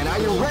man, are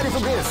you ready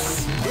for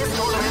this? This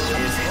tournament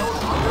is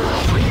held under a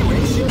free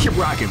ratio. Keep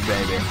rocking,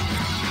 baby.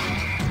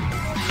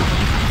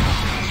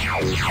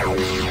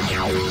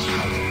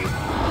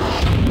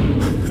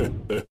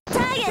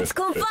 Targets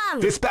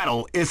confirmed. This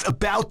battle is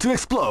about to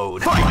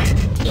explode. Fight!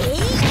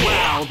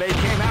 Wow, they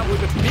came out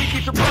with a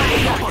sneaky surprise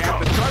attack at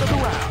the start of the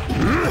round.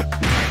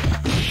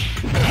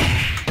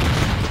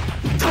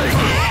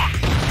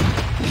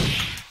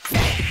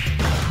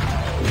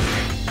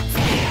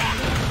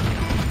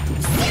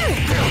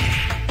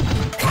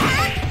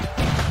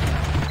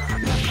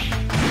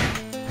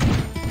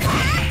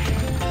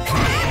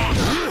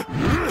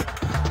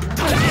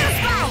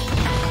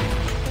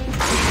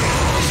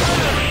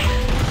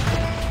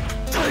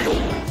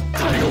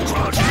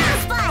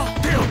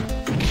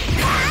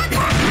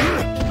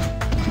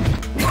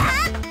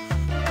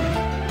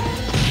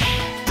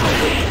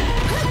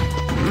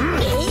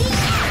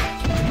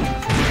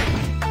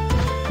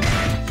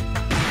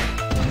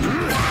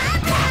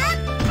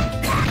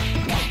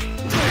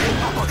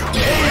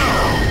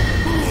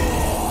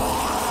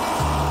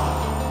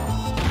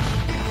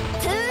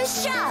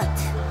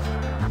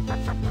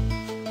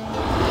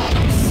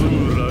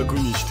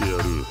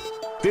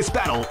 This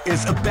battle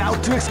is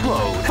about to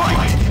explode.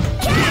 Fight!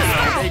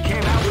 They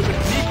came out with a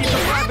sneaky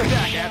surprise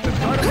attack at the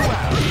start of the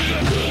round.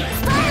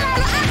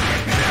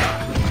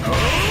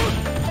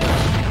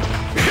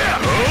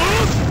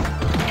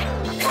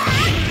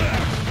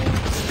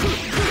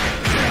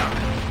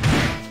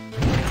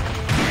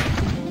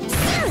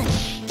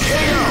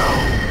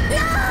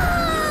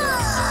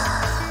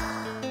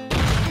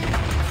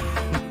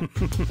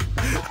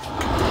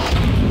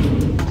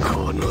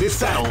 This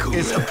battle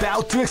is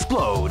about to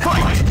explode.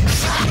 Fight!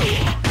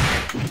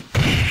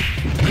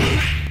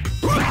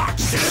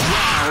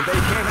 Wow, they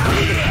came out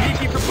with a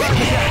sneaky surprise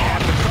attack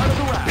at the start of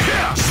the round.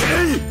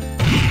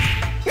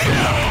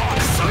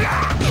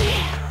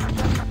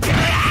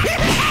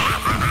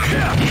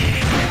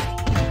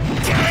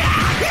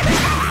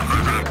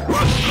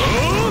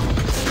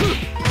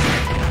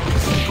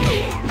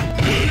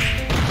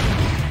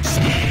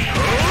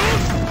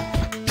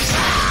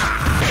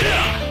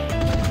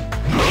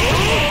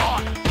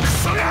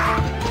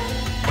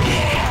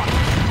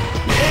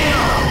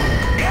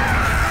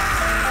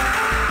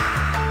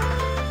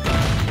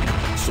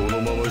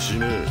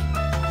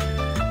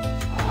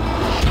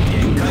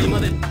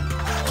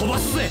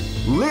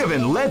 Live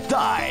and let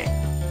die.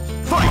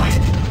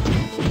 Fight!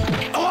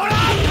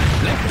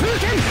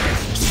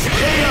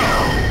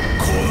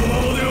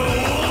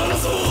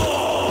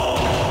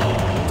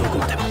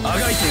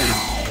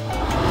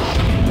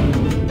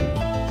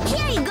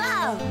 Here you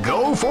go.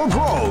 Go for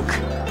broke.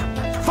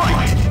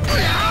 Fight!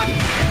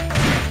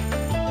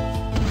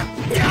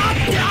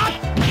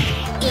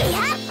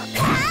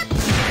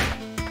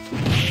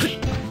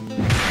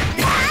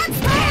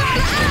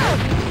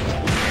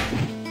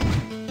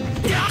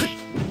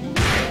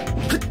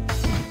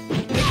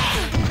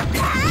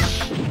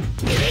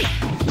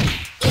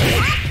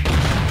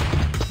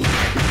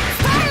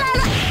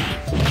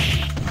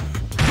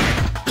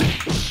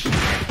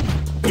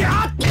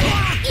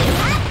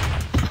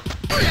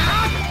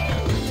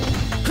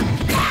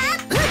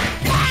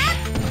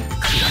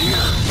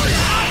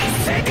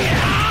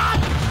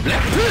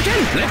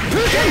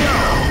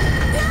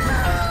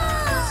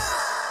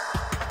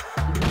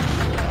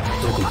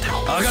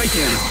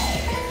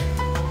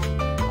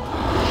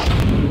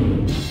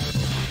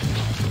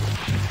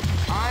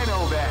 I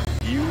know that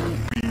you'll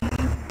be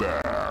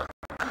back.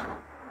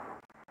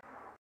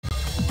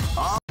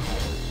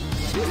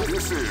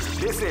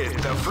 This is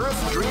the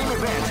first dream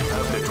event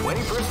of the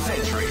 21st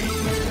century.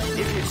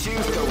 If you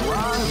choose the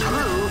wrong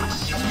groove,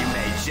 you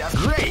may just...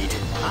 Great!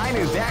 I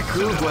knew that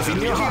groove was in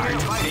your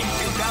heart. Fighting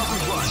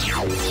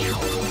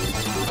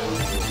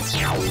 2001.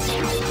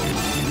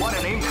 What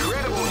an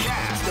incredible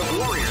cast of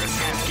warriors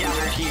has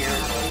gathered here.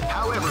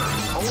 However,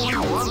 only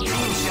one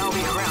team shall be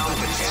crowned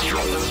the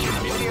champion of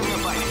the Million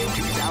of Fighting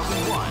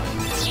 2001.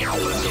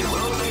 But the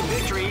road to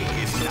victory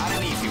is not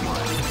an easy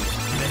one.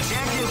 The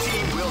champion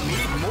team will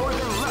need more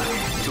than luck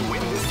to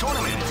win this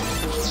tournament.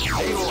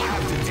 They will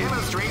have to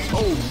demonstrate.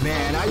 Oh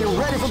man, are you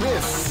ready for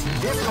this?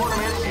 This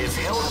tournament is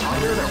held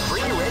under the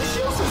free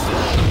ratio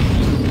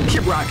system.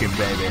 Keep rocking,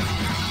 baby.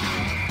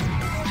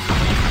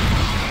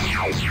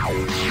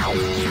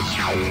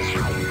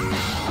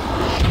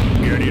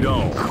 Get it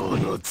on.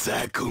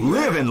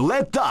 Live and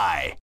let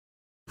die.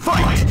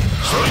 Fight!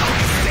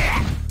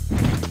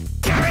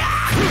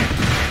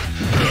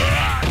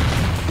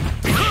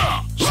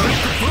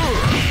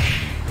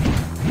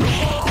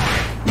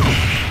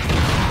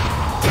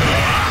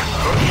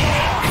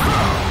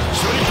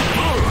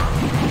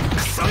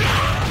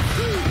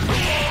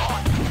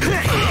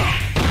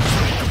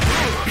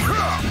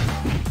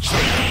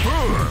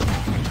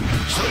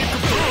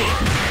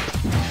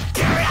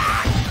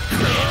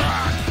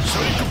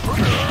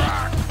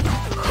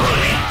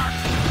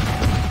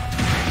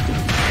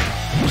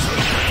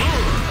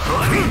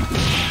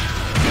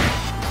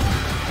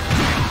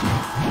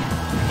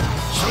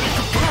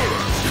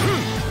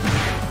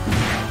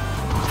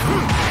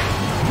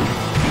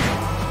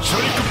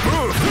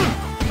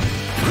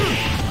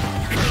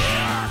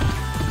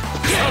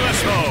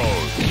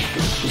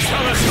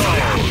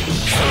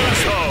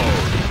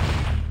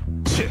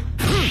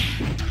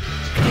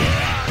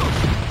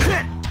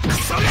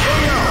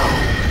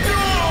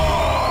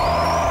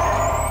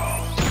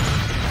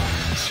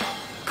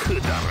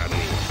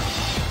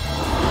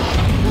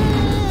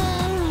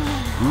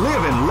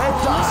 Live and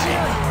let die.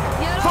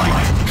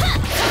 Fight!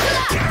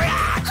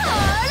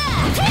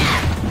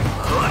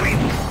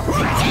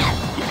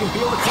 You can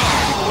feel the calm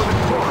before the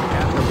storm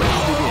as the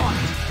round begins.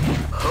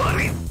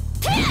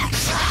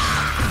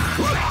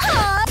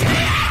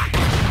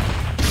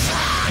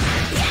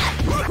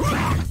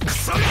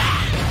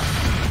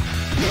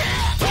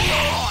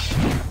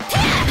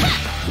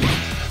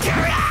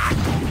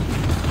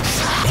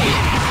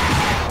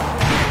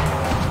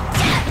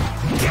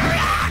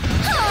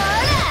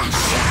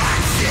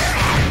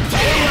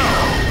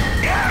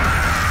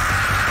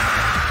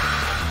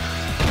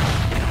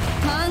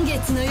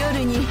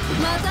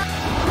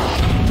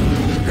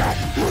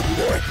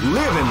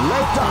 Live and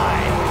let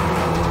die.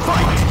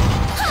 Fight!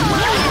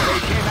 They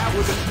came out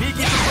with a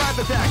sneaky surprise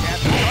attack at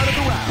the start of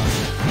the round.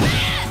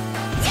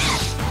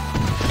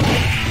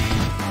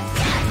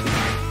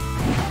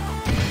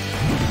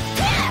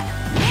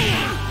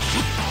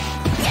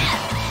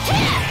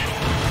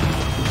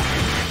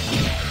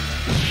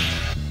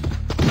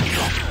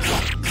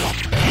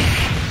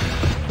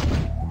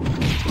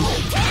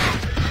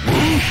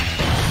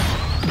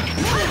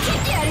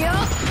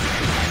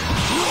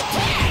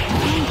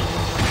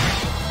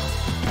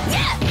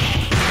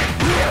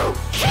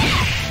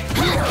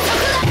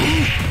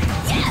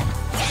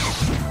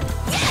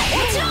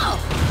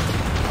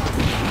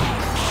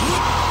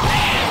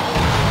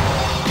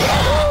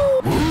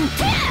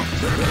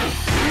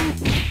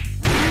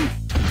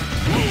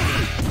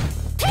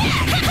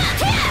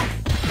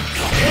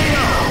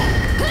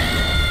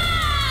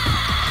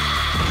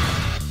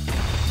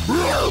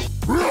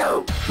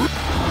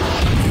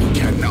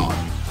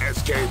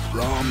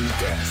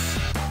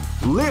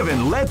 Live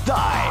and let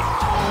die.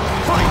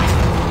 Fight!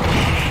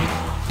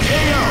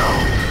 KO!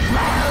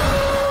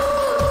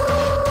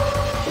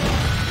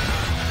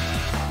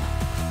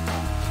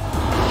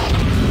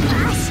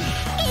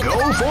 Go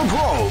for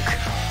broke.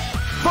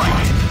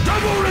 Fight!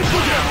 Double red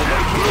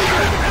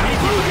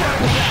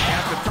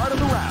At the start of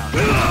the round.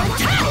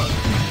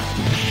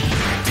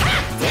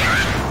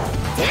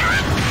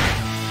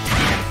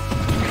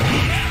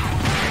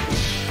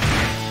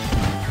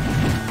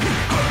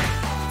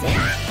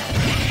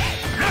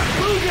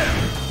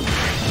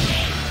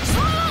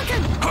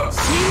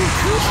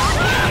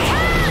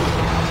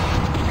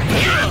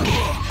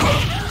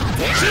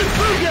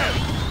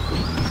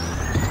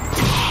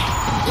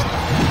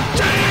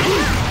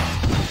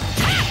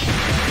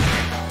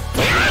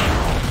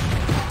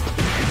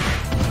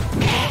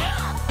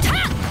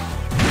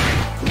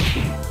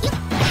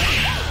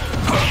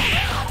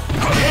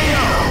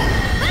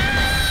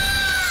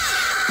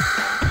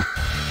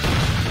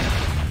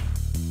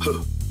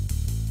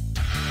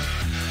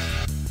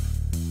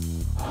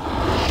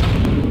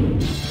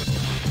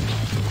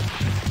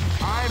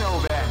 I know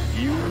that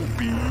you'll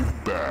be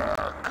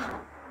back.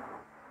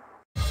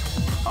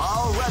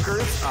 All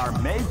records are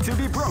made to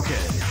be broken.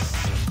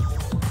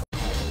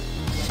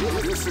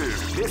 This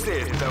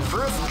is the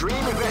first dream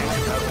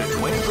event of the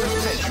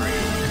 21st century.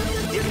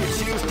 If you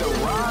choose the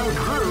wrong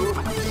groove,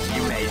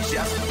 you may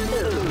just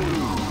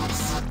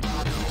lose.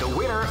 The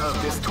winner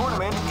of this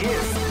tournament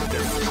is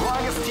the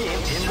strongest team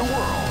in the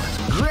world.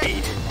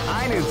 Great!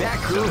 I knew that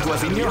groove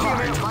was in your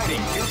heart.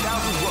 Fighting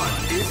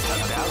 2001 is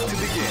about to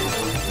begin.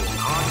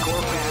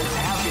 Hardcore fans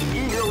have been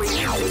eagerly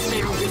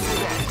anticipating this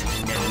event,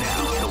 and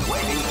now the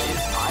waiting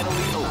is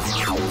finally over.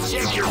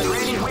 Check your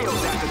training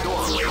wheels at the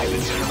door,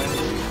 ladies and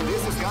gentlemen.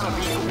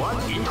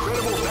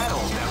 incredible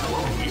battle that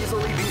won't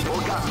easily be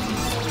forgotten.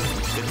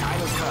 The time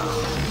has come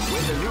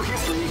when the new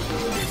history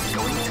is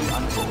going to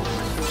unfold.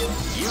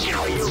 You can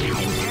feel the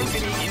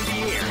intensity in the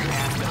air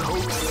as the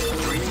hopes,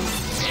 dreams,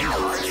 and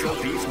hearts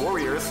of these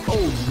warriors.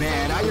 Oh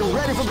man, are you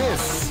ready for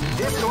this?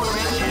 This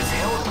tournament is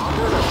held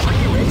under the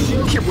free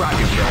ratio. Keep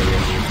rocking, baby.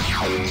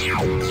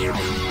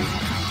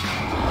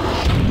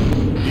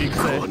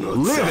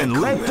 Live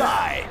and let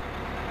die.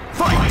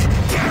 Fight!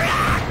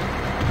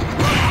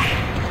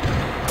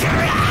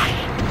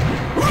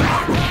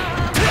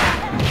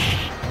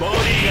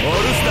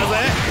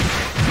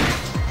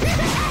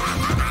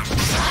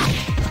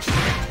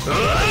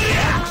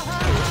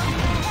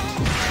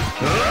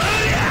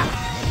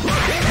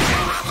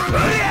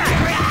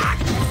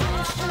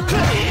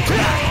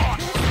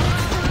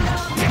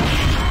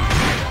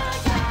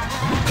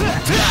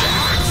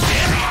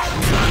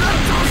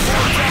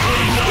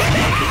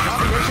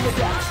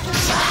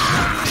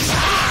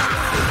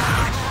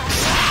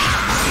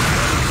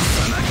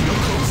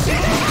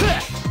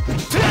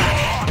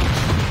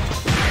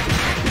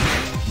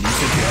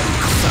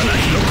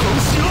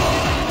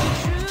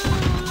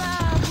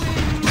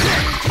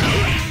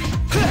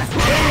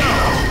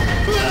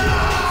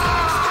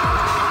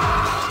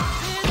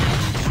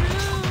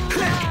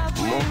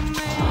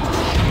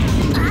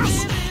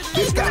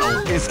 This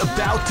battle is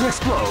about to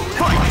explode.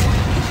 Fight!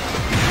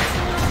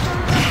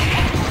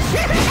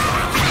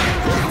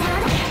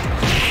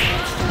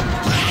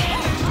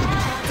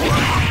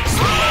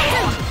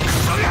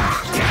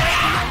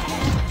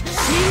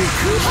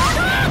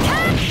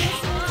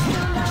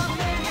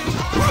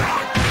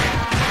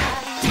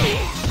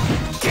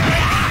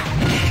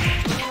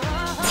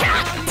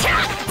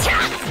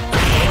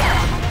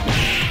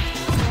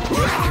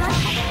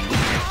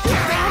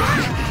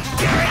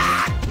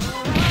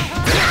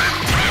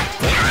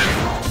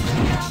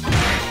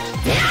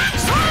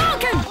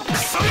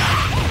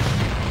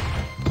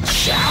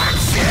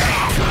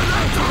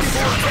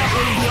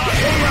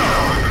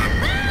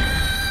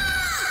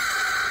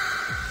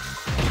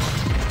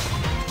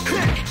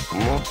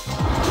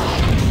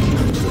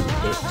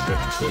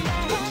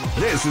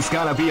 This is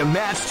gonna be a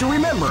match to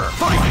remember.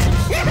 Fight!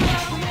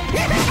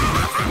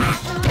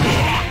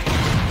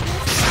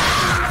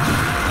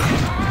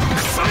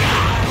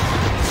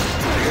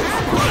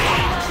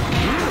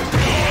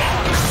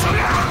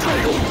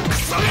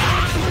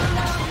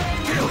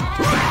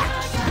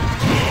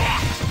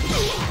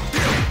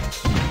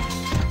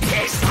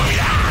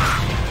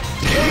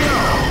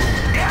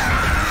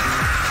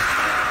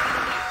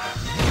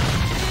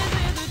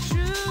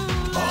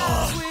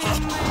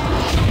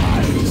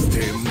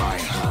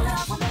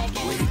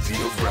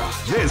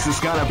 This is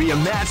gonna be a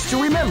match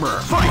to remember.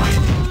 Fight!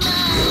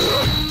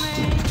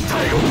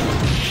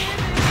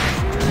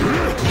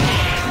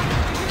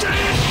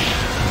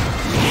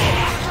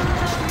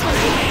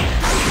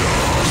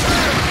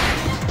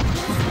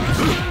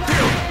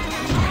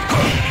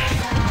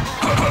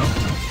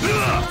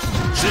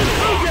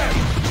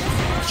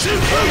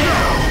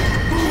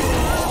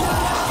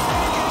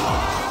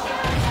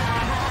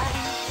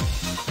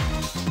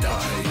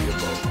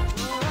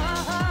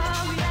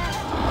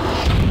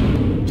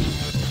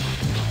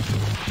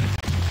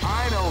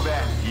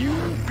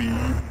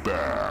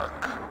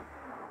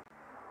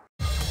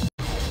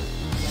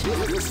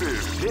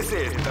 This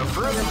is the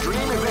first dream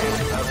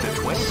event of the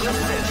 20th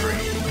century.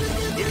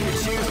 If you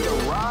choose the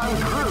wrong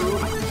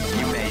groove,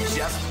 you may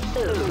just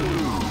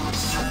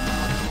lose.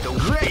 The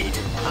great!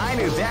 I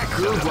knew that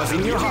groove was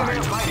in your heart.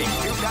 Fighting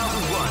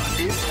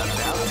 2001 is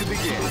about to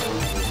begin.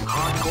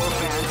 Hardcore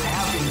fans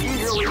have been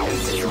eagerly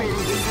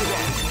anticipating this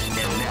event,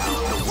 and now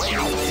the wait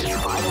is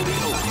finally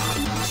over.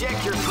 Check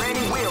your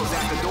training wheels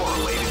at the door,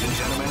 ladies and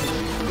gentlemen.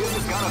 This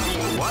is gonna be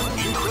one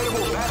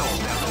incredible battle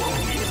that won't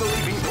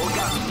easily be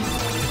forgotten.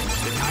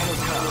 The time has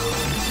come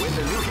when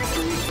the new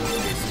history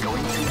is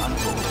going to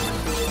unfold.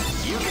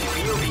 You can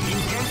feel the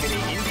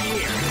intensity in the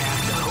air as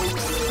the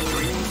hopes,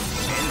 dreams,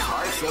 and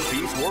hearts of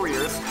these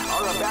warriors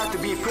are about to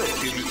be put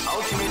to the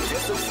ultimate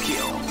test of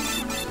skill.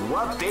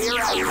 What they are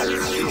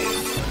after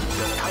is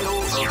the title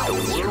of the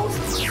world's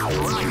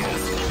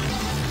strongest.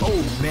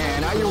 Oh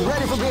man, are you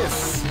ready for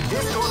this?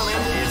 This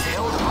tournament is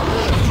held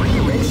under the free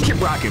ratio.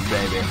 Keep rocking,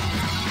 baby.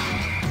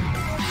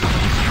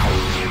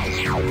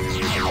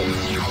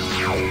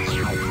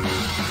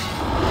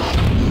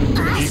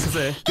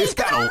 This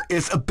battle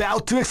is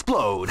about to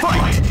explode.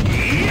 Fight!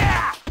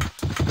 Yeah!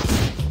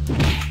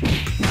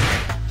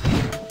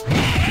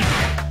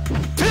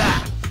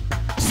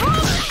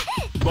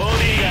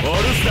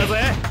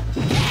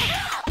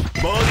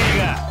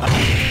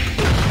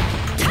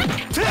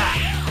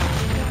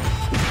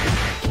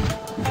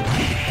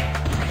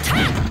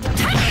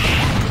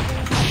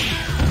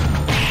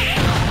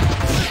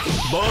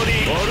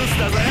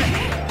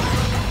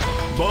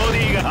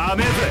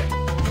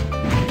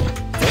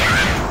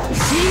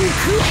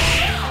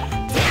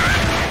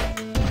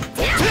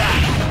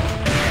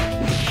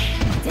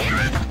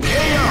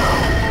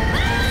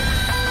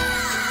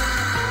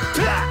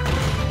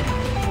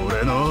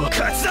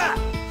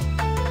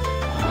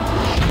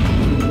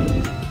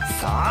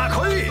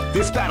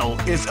 This battle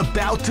is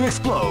about to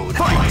explode.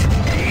 Fight!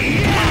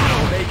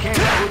 Now they came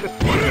out with a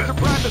sneaky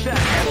surprise attack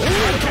at the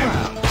end of the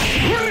round.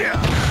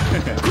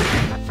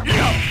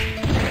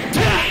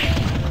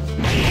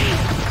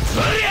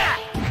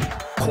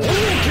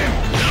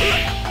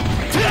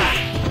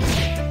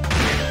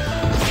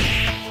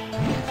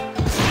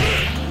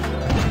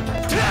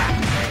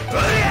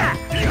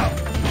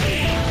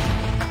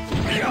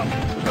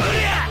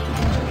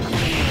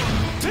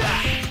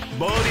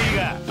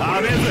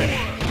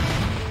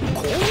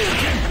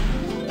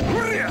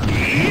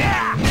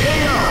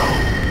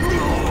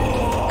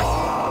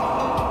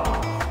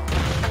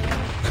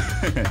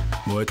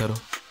燃えたろ。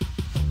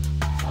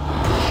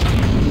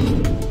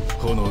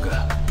炎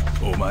が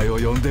お前を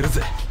呼んでる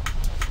ぜ。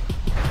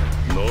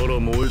なら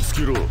燃え尽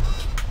きろ。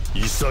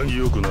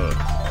潔くな。行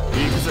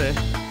くぜ。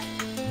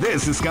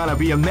This is gonna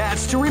be a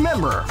match to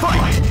remember.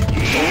 Fight!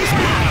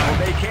 Now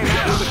they came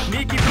out with a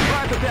sneaky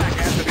surprise attack at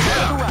the end of the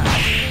round.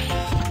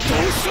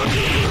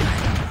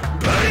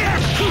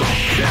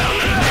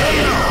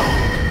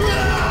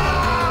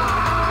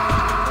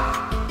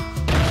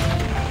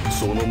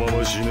 そのま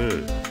ま死ね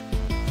え。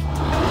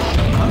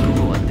覚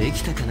悟はで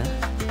きたかな。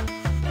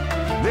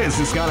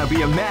 This is gonna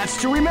be a match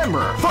to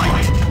remember.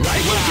 Fight!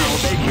 Right now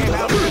they came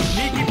out with a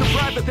sneaky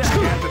surprise attack at the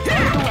end of the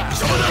round.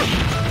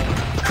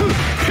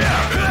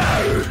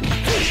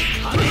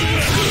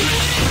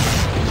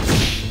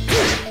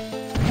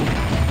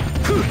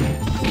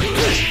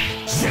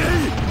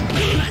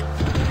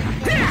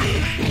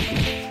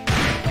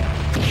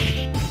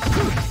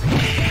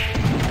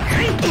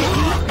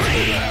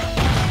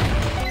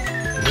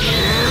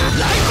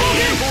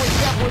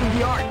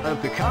 The art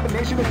of the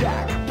combination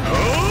attack.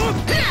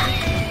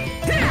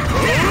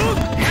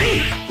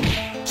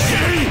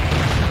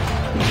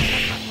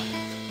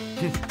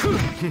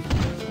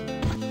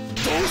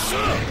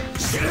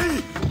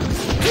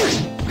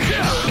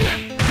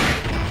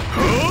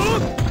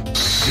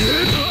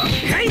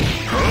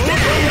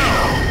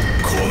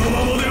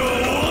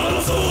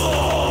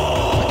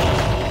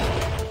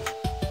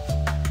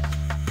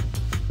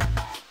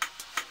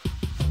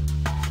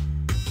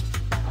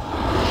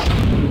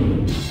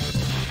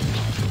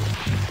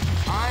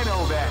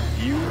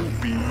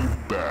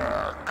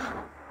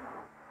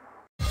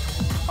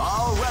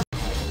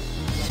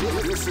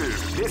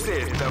 This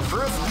is the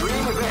first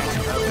dream event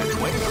of the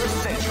 21st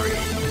century.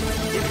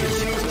 If you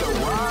choose the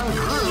wrong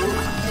groove,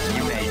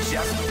 you may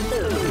just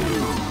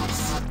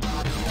lose.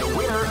 The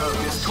winner of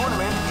this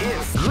tournament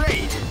is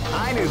great.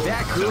 I knew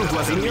that groove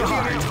was in your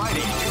heart.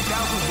 Fighting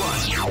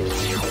 2001.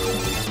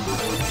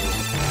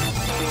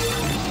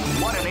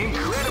 What an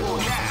incredible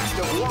cast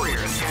of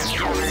warriors has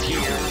gathered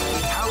here.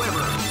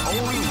 However,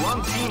 only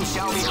one team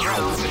shall be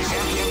crowned the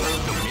champion of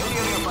the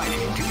Millionaire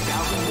Fighting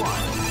 2001.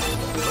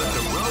 But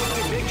the road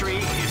to victory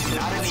is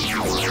not an easy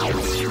one.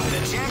 The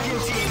champion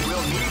team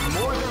will need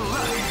more than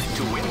luck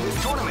to win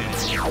this tournament.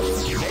 They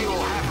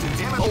will have to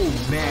demonstrate. Oh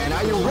man,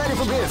 are you ready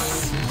for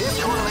this? This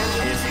tournament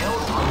is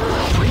held under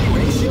a free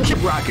ratio.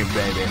 Keep rocking,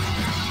 baby.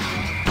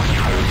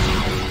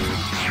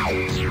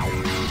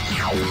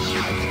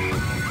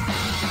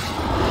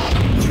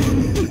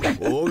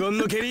 黄金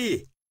の蹴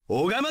り、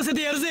拝ませ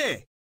てやる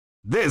ぜ。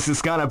This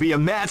is gonna be a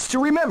match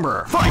to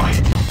remember.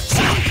 Fight!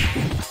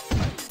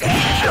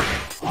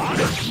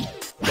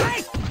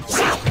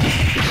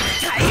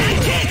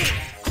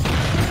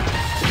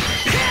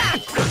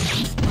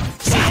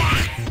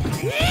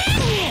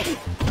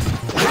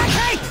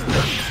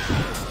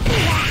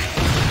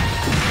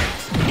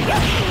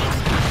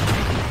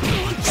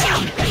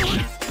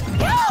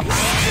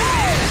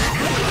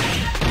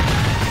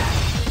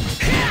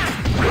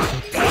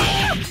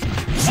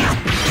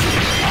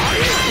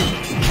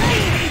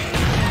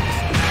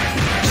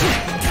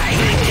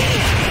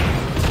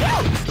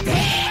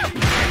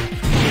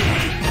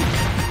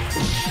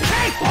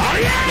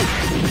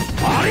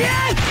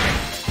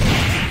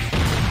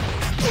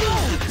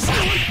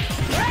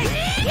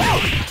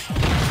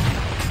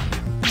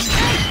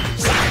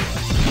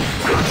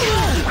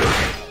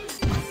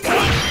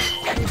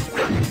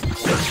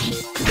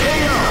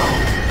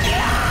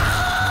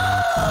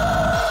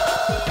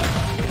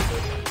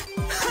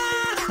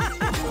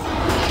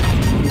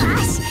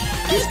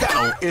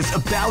 Is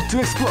about to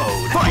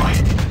explode.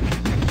 Fight!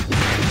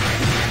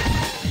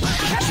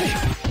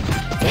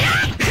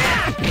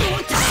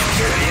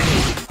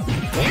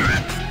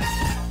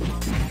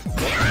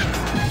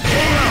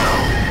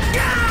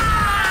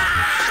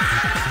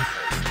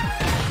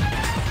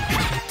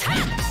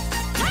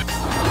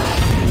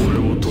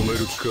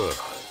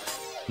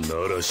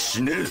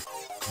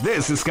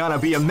 This is gonna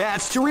be a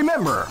match to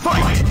remember.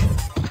 Fight!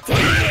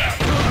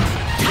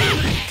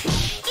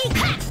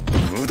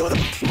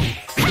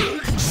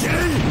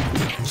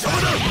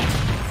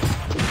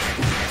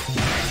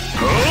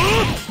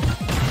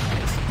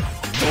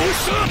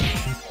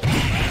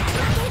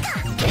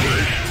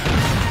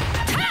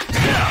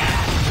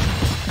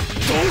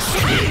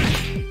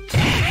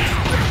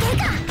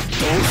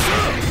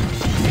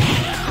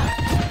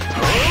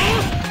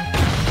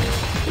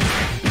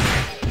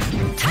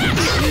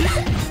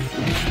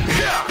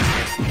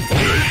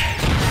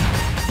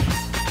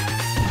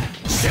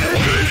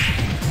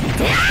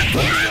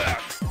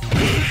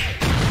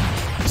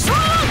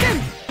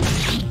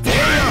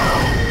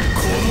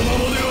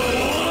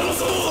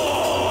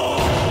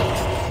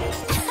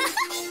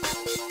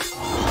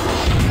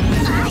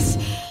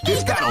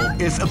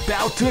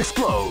 about to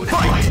explode.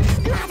 Fight!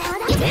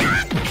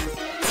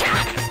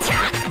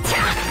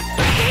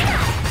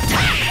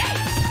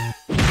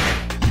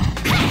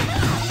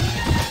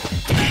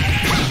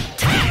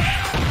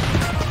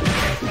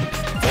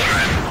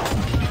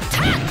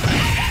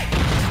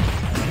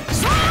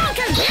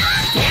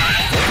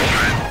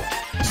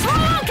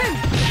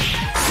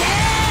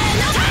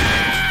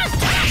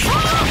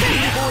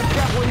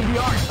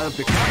 Of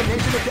the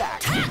combination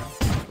attack.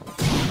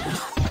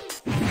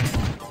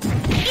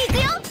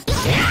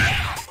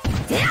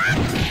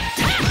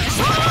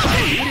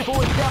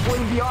 Beautiful is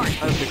definitely the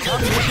art of the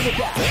combination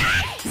attack.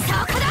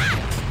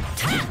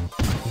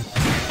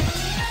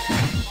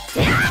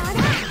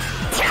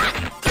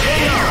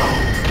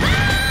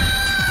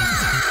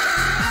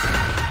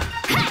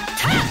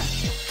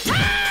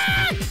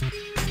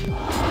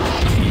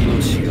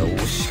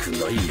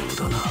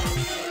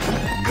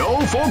 Go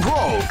for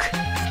broke.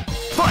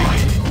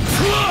 Fight!